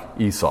like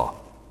Esau.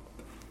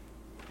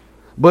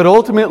 But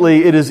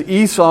ultimately, it is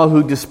Esau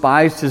who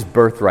despised his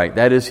birthright.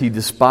 That is, he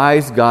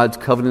despised God's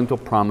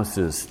covenantal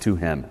promises to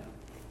him.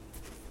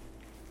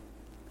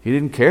 He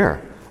didn't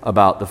care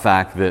about the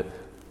fact that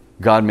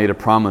God made a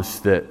promise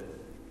that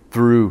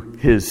through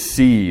his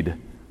seed,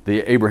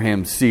 the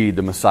Abraham seed,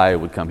 the Messiah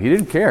would come. He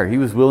didn't care. He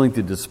was willing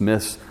to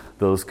dismiss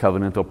those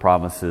covenantal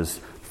promises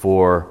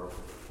for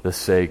the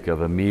sake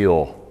of a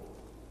meal.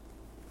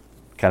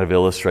 Kind of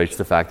illustrates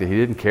the fact that he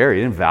didn't care.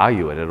 He didn't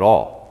value it at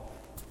all.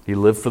 He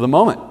lived for the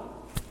moment.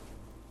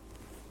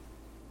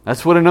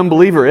 That's what an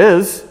unbeliever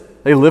is.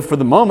 They live for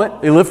the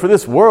moment. They live for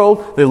this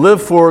world. They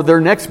live for their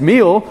next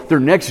meal, their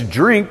next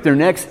drink, their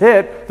next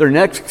hit, their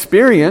next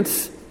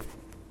experience.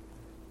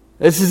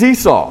 This is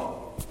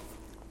Esau.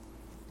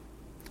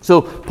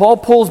 So Paul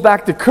pulls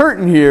back the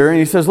curtain here and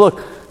he says,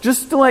 look,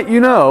 just to let you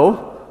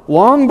know,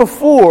 long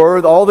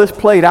before all this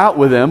played out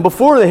with them,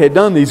 before they had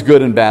done these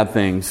good and bad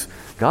things,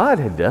 God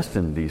had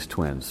destined these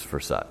twins for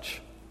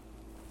such.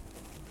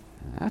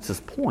 And that's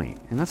his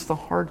point. And that's the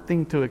hard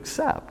thing to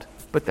accept.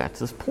 But that's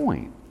his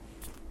point.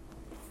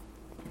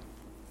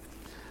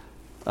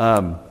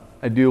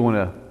 I do want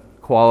to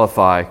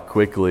qualify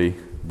quickly,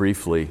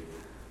 briefly,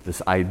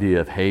 this idea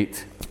of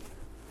hate.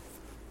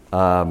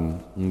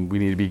 We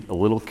need to be a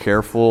little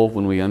careful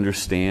when we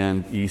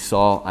understand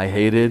Esau, I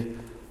hated.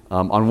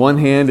 On one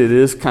hand, it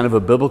is kind of a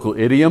biblical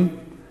idiom.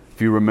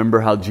 If you remember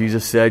how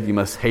Jesus said, you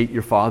must hate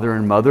your father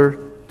and mother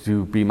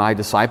to be my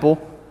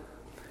disciple.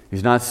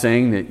 He's not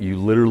saying that you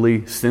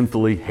literally,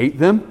 sinfully hate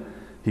them.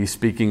 He's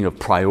speaking of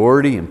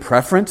priority and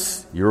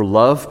preference. Your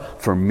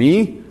love for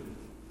me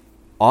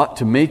ought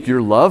to make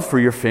your love for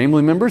your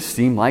family members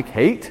seem like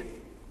hate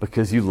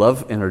because you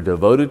love and are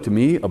devoted to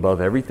me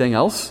above everything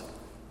else,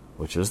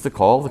 which is the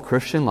call of the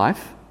Christian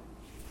life.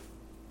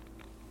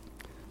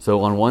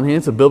 So on one hand,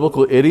 it's a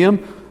biblical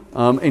idiom,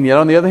 and yet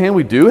on the other hand,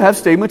 we do have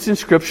statements in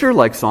Scripture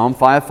like Psalm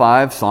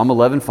 5:5, Psalm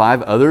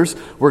 11:5, others,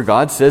 where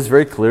God says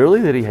very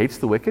clearly that He hates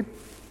the wicked.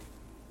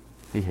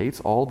 He hates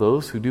all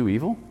those who do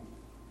evil.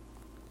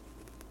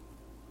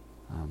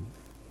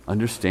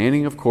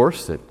 Understanding, of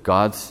course, that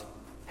God's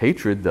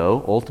hatred,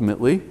 though,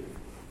 ultimately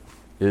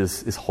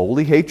is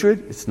holy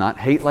hatred. It's not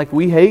hate like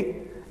we hate.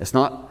 It's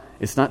not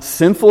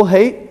sinful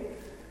hate.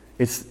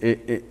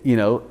 It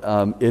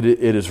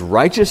is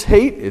righteous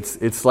hate.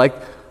 It's like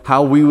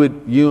how we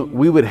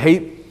would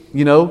hate,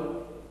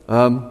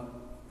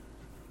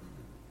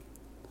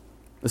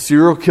 a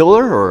serial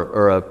killer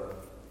or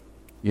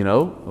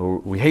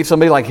we hate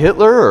somebody like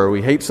Hitler, or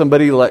we hate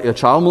somebody like a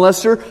child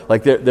molester.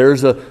 Like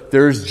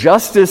there's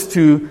justice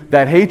to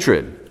that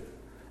hatred.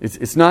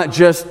 It's not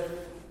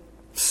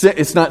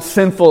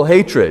sinful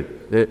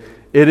hatred.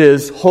 It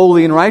is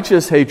holy and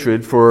righteous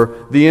hatred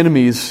for the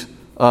enemies,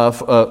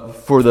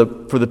 for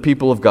the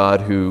people of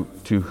God who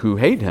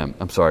hate Him.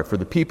 I'm sorry, for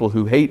the people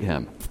who hate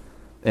Him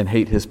and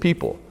hate His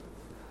people.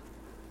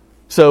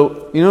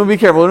 So, be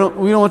careful.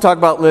 We don't want to talk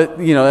about,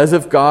 as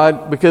if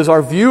God, because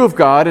our view of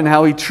God and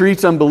how He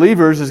treats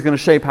unbelievers is going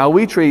to shape how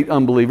we treat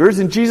unbelievers.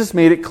 And Jesus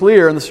made it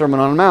clear in the Sermon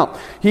on the Mount.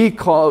 He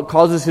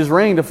causes His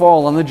rain to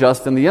fall on the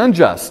just and the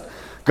unjust.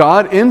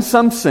 God, in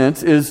some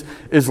sense, is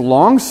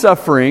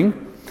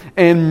long-suffering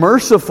and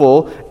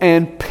merciful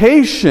and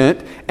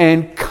patient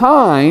and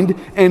kind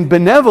and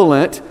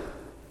benevolent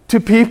to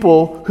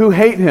people who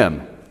hate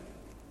Him.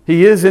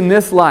 He is in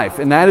this life,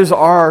 and that is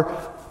our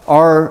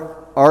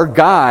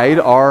guide,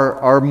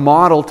 our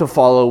model to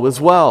follow as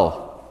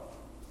well.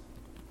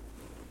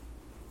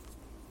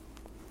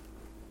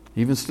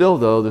 Even still,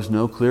 though, there's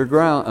no clear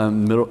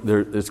ground.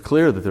 It's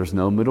clear that there's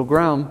no middle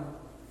ground.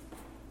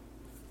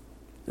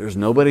 There's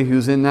nobody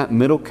who's in that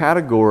middle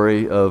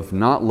category of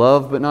not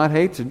love but not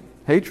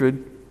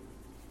hatred.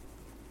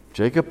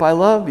 Jacob I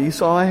loved,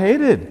 Esau I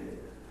hated.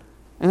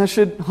 And that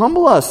should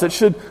humble us. That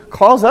should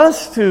cause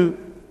us to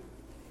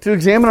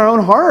examine our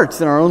own hearts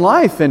and our own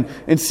life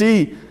and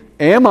see,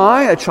 am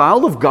I a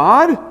child of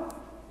God?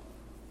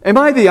 Am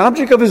I the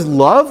object of His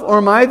love, or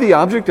am I the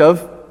object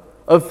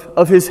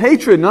of His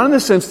hatred? Not in the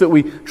sense that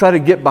we try to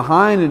get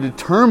behind and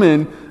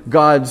determine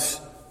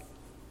God's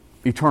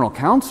eternal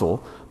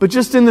counsel, but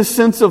just in the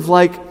sense of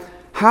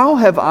how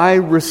have I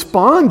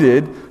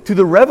responded to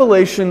the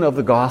revelation of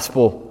the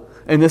gospel?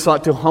 And this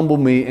ought to humble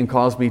me and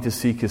cause me to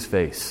seek His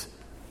face.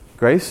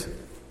 Grace?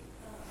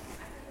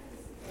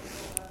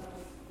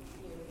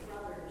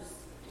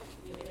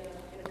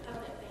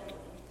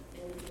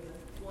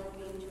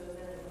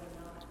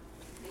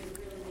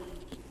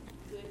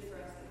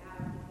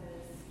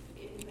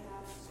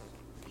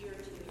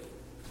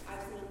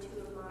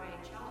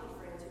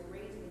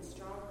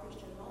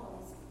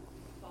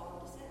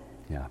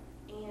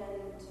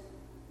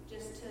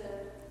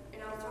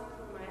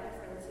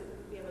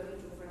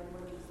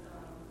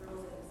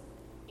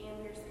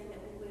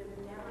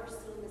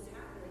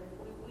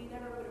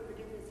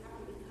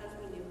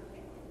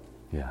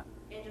 Yeah.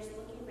 And just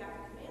looking back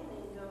at the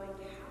family and going,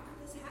 how could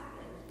this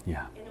happen?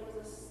 Yeah. And it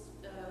was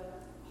a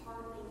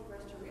hard thing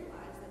for us to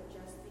realize that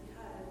just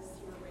because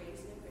you were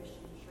raised in a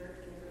Christian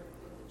church and grew up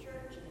with the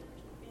church and a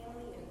Christian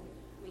family, and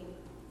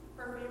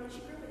her family,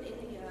 she grew up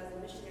in India as a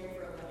missionary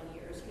for 11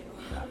 years,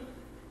 Yeah.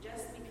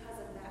 Just because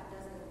of that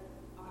doesn't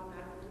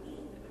automatically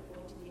mean that we're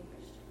going to be a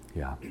Christian.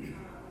 Yeah.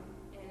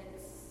 And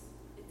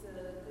it's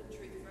a good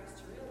truth for us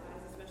to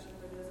realize, especially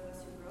for those of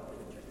us who grew up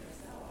in the church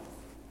ourselves,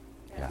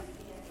 that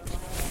we can't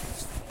rely on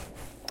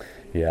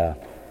Yeah.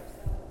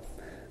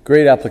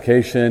 Great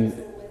application.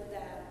 with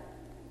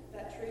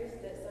that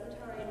truth that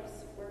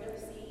sometimes we're going to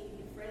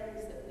see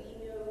friends that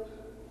we know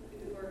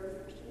who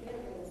are Christian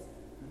families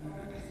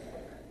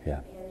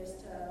Yeah. and just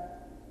to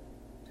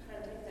kind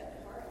of take that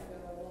to heart and go,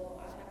 well,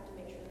 I have to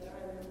make sure that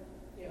I'm,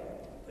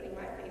 putting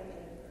my faith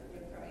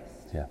in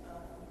Christ. Yeah.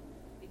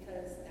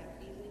 Because that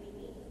could easily be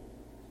me.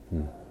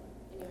 Hmm.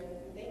 And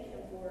thank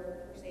Him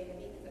for saving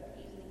me, because that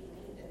could easily be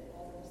me that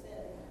falls into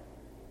sin.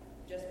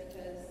 Just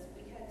because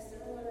we had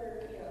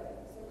similar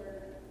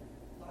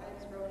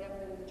lives growing up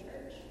in the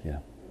church. Yeah.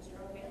 In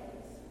strong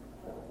families.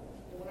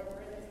 And one of our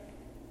friends,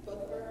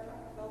 both of our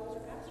fellows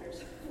are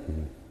pastors.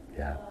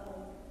 Yeah.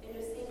 And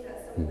just seeing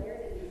that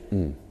similarity,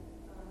 and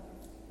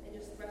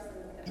just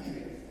wrestling with that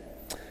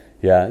truth.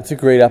 Yeah, it's a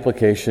great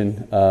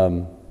application.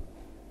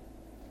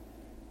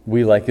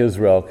 We, like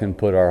Israel, can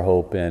put our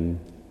hope in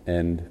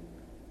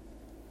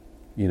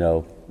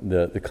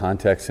the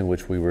context in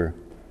which we were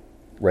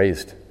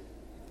raised,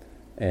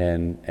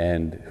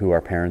 and who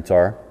our parents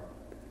are,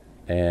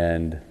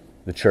 and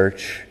the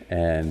church,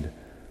 and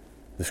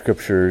the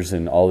scriptures,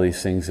 and all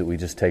these things that we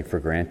just take for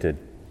granted.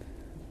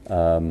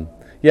 And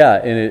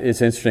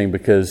it's interesting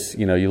because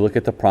you look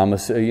at the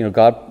promise.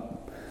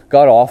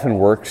 God often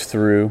works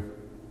through,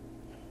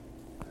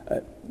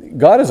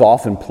 God is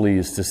often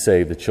pleased to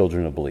save the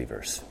children of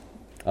believers.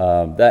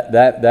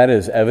 That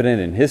is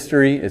evident in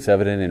history. It's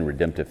evident in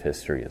redemptive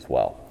history as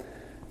well.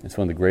 It's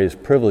one of the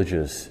greatest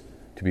privileges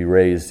to be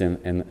raised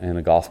in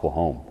a gospel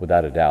home,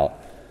 without a doubt.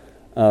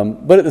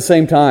 But at the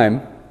same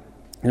time,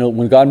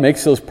 when God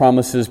makes those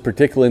promises,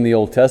 particularly in the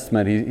Old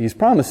Testament, He's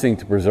promising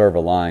to preserve a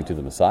line to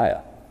the Messiah.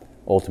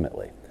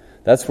 Ultimately,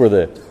 that's where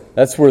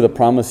the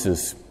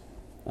promises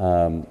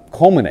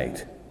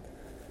culminate.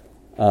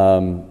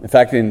 In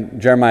fact, in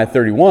Jeremiah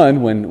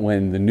 31,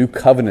 when the new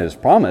covenant is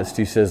promised,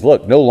 He says,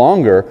 "Look, no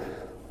longer,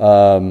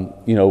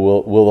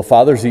 will the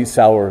fathers eat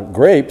sour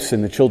grapes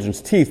and the children's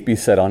teeth be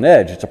set on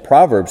edge." It's a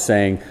proverb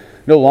saying,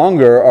 no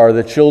longer are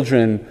the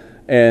children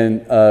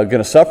going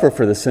to suffer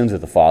for the sins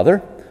of the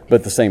father, but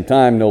at the same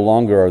time, no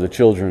longer are the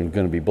children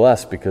going to be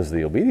blessed because of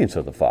the obedience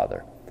of the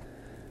father.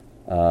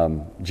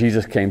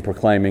 Jesus came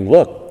proclaiming,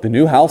 "Look, the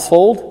new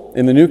household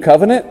in the new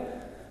covenant,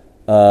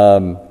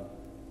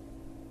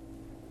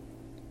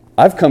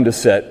 I've come to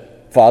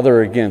set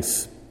father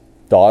against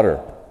daughter,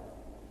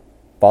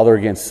 father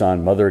against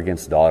son, mother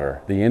against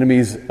daughter. The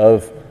enemies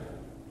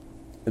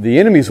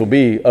will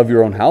be of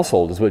your own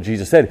household," is what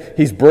Jesus said.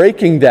 He's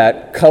breaking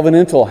that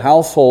covenantal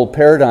household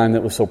paradigm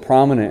that was so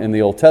prominent in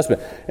the Old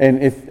Testament.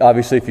 And if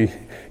you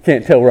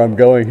can't tell where I'm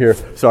going here,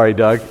 sorry,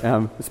 Doug,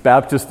 it's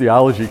Baptist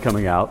theology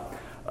coming out.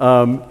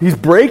 He's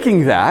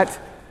breaking that,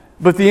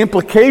 but the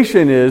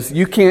implication is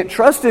you can't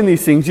trust in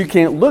these things, you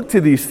can't look to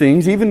these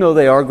things, even though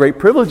they are great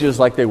privileges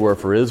like they were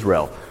for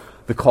Israel.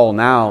 The call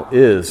now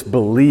is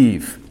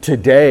believe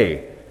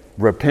today,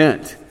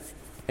 repent.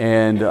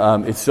 And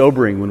it's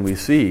sobering when we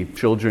see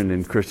children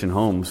in Christian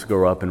homes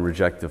grow up and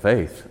reject the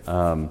faith,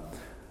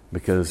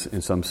 because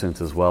in some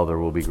sense as well there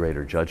will be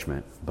greater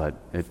judgment. But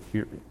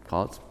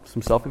call it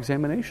some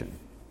self-examination.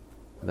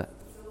 It's a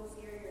little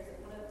scary is that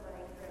one of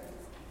my friends,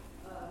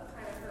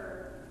 kind of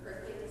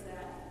her thinks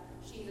that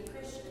she's a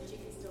Christian and she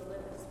can still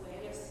live this way.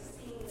 And just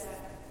seeing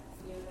that,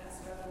 that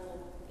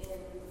struggle in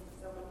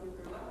someone who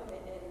grew up in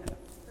it and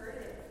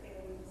heard it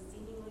and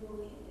seemingly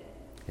believed it.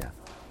 Yeah.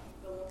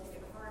 But won't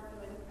take it hard.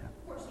 But of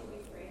course she'll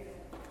be afraid that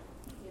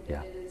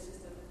Yeah. it is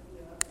just a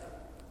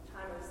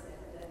time of sin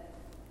that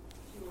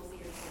she will see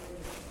her sin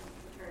and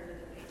return to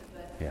the faith.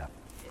 But Yeah.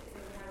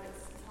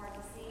 sometimes it's hard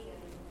to see,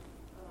 and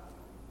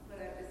but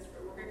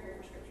we're grateful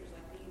for scriptures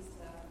like these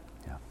to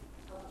Yeah.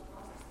 help us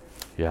process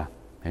through. Yeah.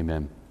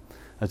 Amen.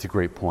 That's a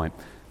great point.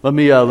 Let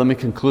me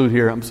conclude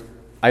here. Eileen?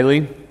 Oh, I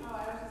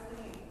was just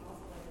thinking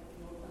also like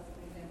the Old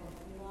Testament example of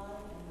Eli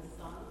and his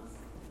sons.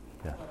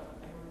 Yeah. But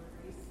they were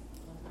priests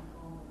in the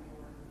temple and they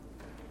were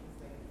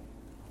saved.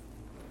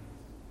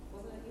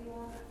 Wasn't it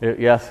Eli?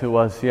 Yes, it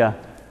was. Yeah.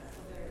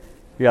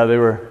 Yeah, they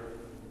were.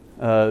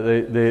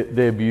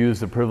 They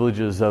abused the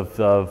privileges of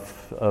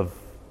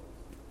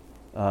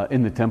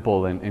in the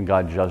temple, and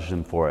God judged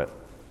them for it.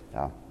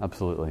 Yeah,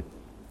 absolutely.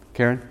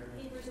 Karen?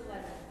 Hebrews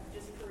 11,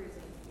 just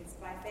perusing. It's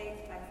by faith,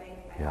 by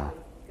Yeah. faith,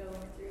 going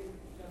through,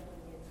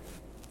 jumping into.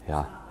 Yeah.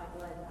 It's not by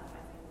blood, not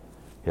by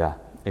faith. Yeah.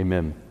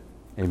 Amen.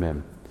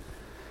 Amen.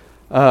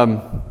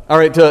 All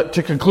right,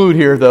 to conclude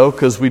here, though,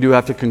 because we do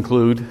have to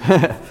conclude.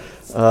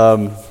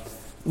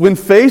 When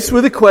faced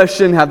with the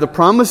question, have the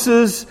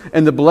promises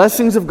and the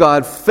blessings of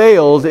God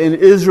failed in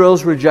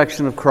Israel's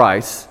rejection of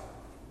Christ?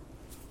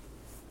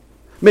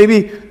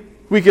 Maybe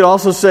we could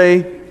also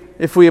say,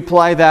 if we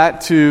apply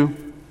that to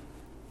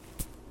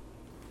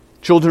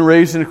children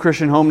raised in a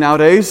Christian home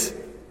nowadays,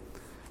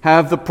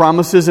 have the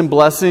promises and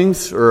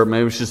blessings, or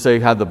maybe we should say,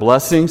 have the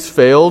blessings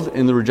failed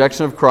in the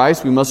rejection of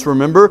Christ? We must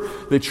remember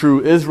that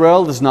true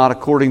Israel is not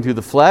according to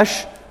the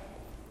flesh.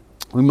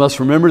 We must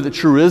remember that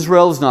true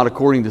Israel is not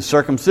according to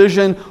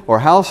circumcision or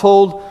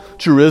household.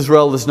 True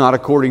Israel is not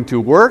according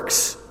to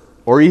works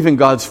or even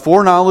God's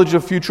foreknowledge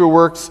of future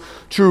works.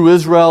 True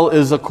Israel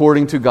is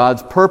according to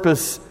God's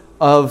purpose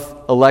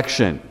of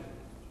election.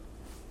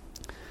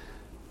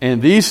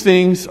 And these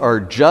things are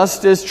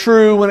just as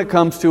true when it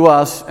comes to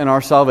us and our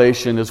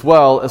salvation, as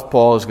well as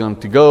Paul is going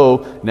to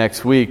go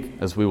next week,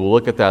 as we will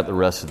look at that the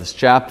rest of this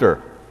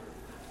chapter.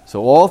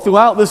 So all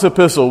throughout this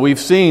epistle, we've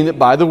seen that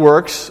by the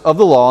works of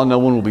the law, no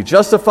one will be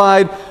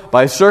justified.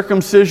 By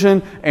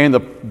circumcision and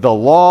the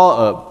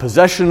law,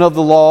 possession of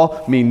the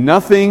law, mean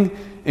nothing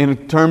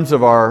in terms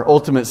of our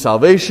ultimate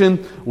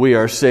salvation. We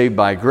are saved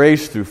by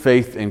grace through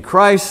faith in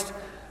Christ.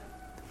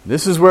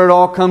 This is where it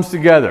all comes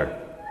together.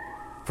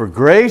 For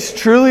grace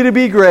truly to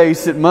be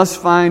grace, it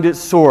must find its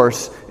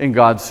source in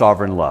God's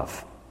sovereign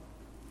love.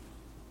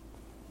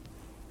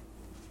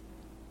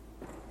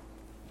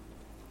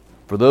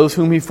 For those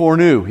whom He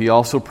foreknew, He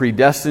also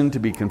predestined to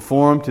be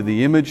conformed to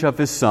the image of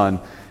His Son,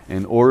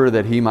 in order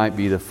that He might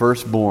be the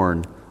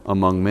firstborn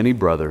among many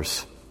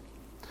brothers.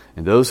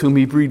 And those whom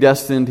He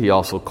predestined, He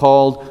also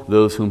called.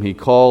 Those whom He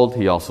called,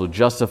 He also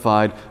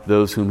justified.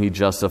 Those whom He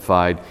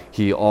justified,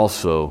 He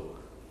also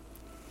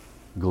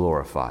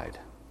glorified.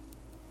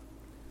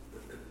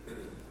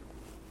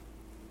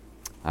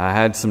 I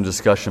had some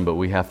discussion, but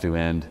we have to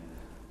end.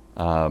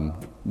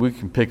 We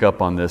can pick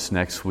up on this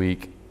next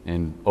week.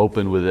 and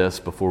open with this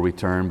before we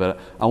turn, but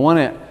I want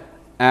to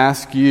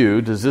ask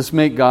you, does this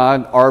make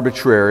God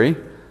arbitrary?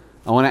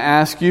 I want to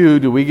ask you,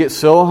 do we get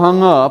so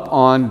hung up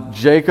on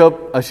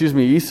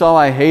Esau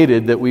I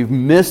hated, that we've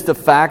missed the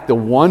fact, the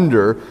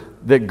wonder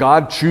that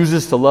God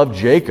chooses to love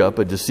Jacob,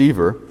 a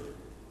deceiver?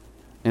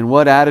 And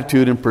what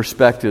attitude and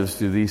perspectives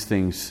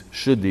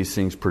should these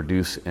things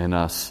produce in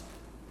us?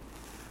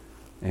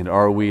 And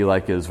are we,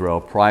 like Israel,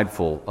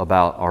 prideful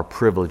about our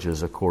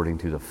privileges according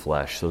to the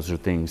flesh? Those are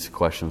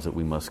questions that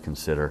we must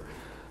consider.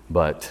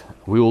 But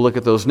we will look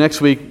at those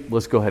next week.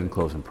 Let's go ahead and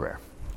close in prayer.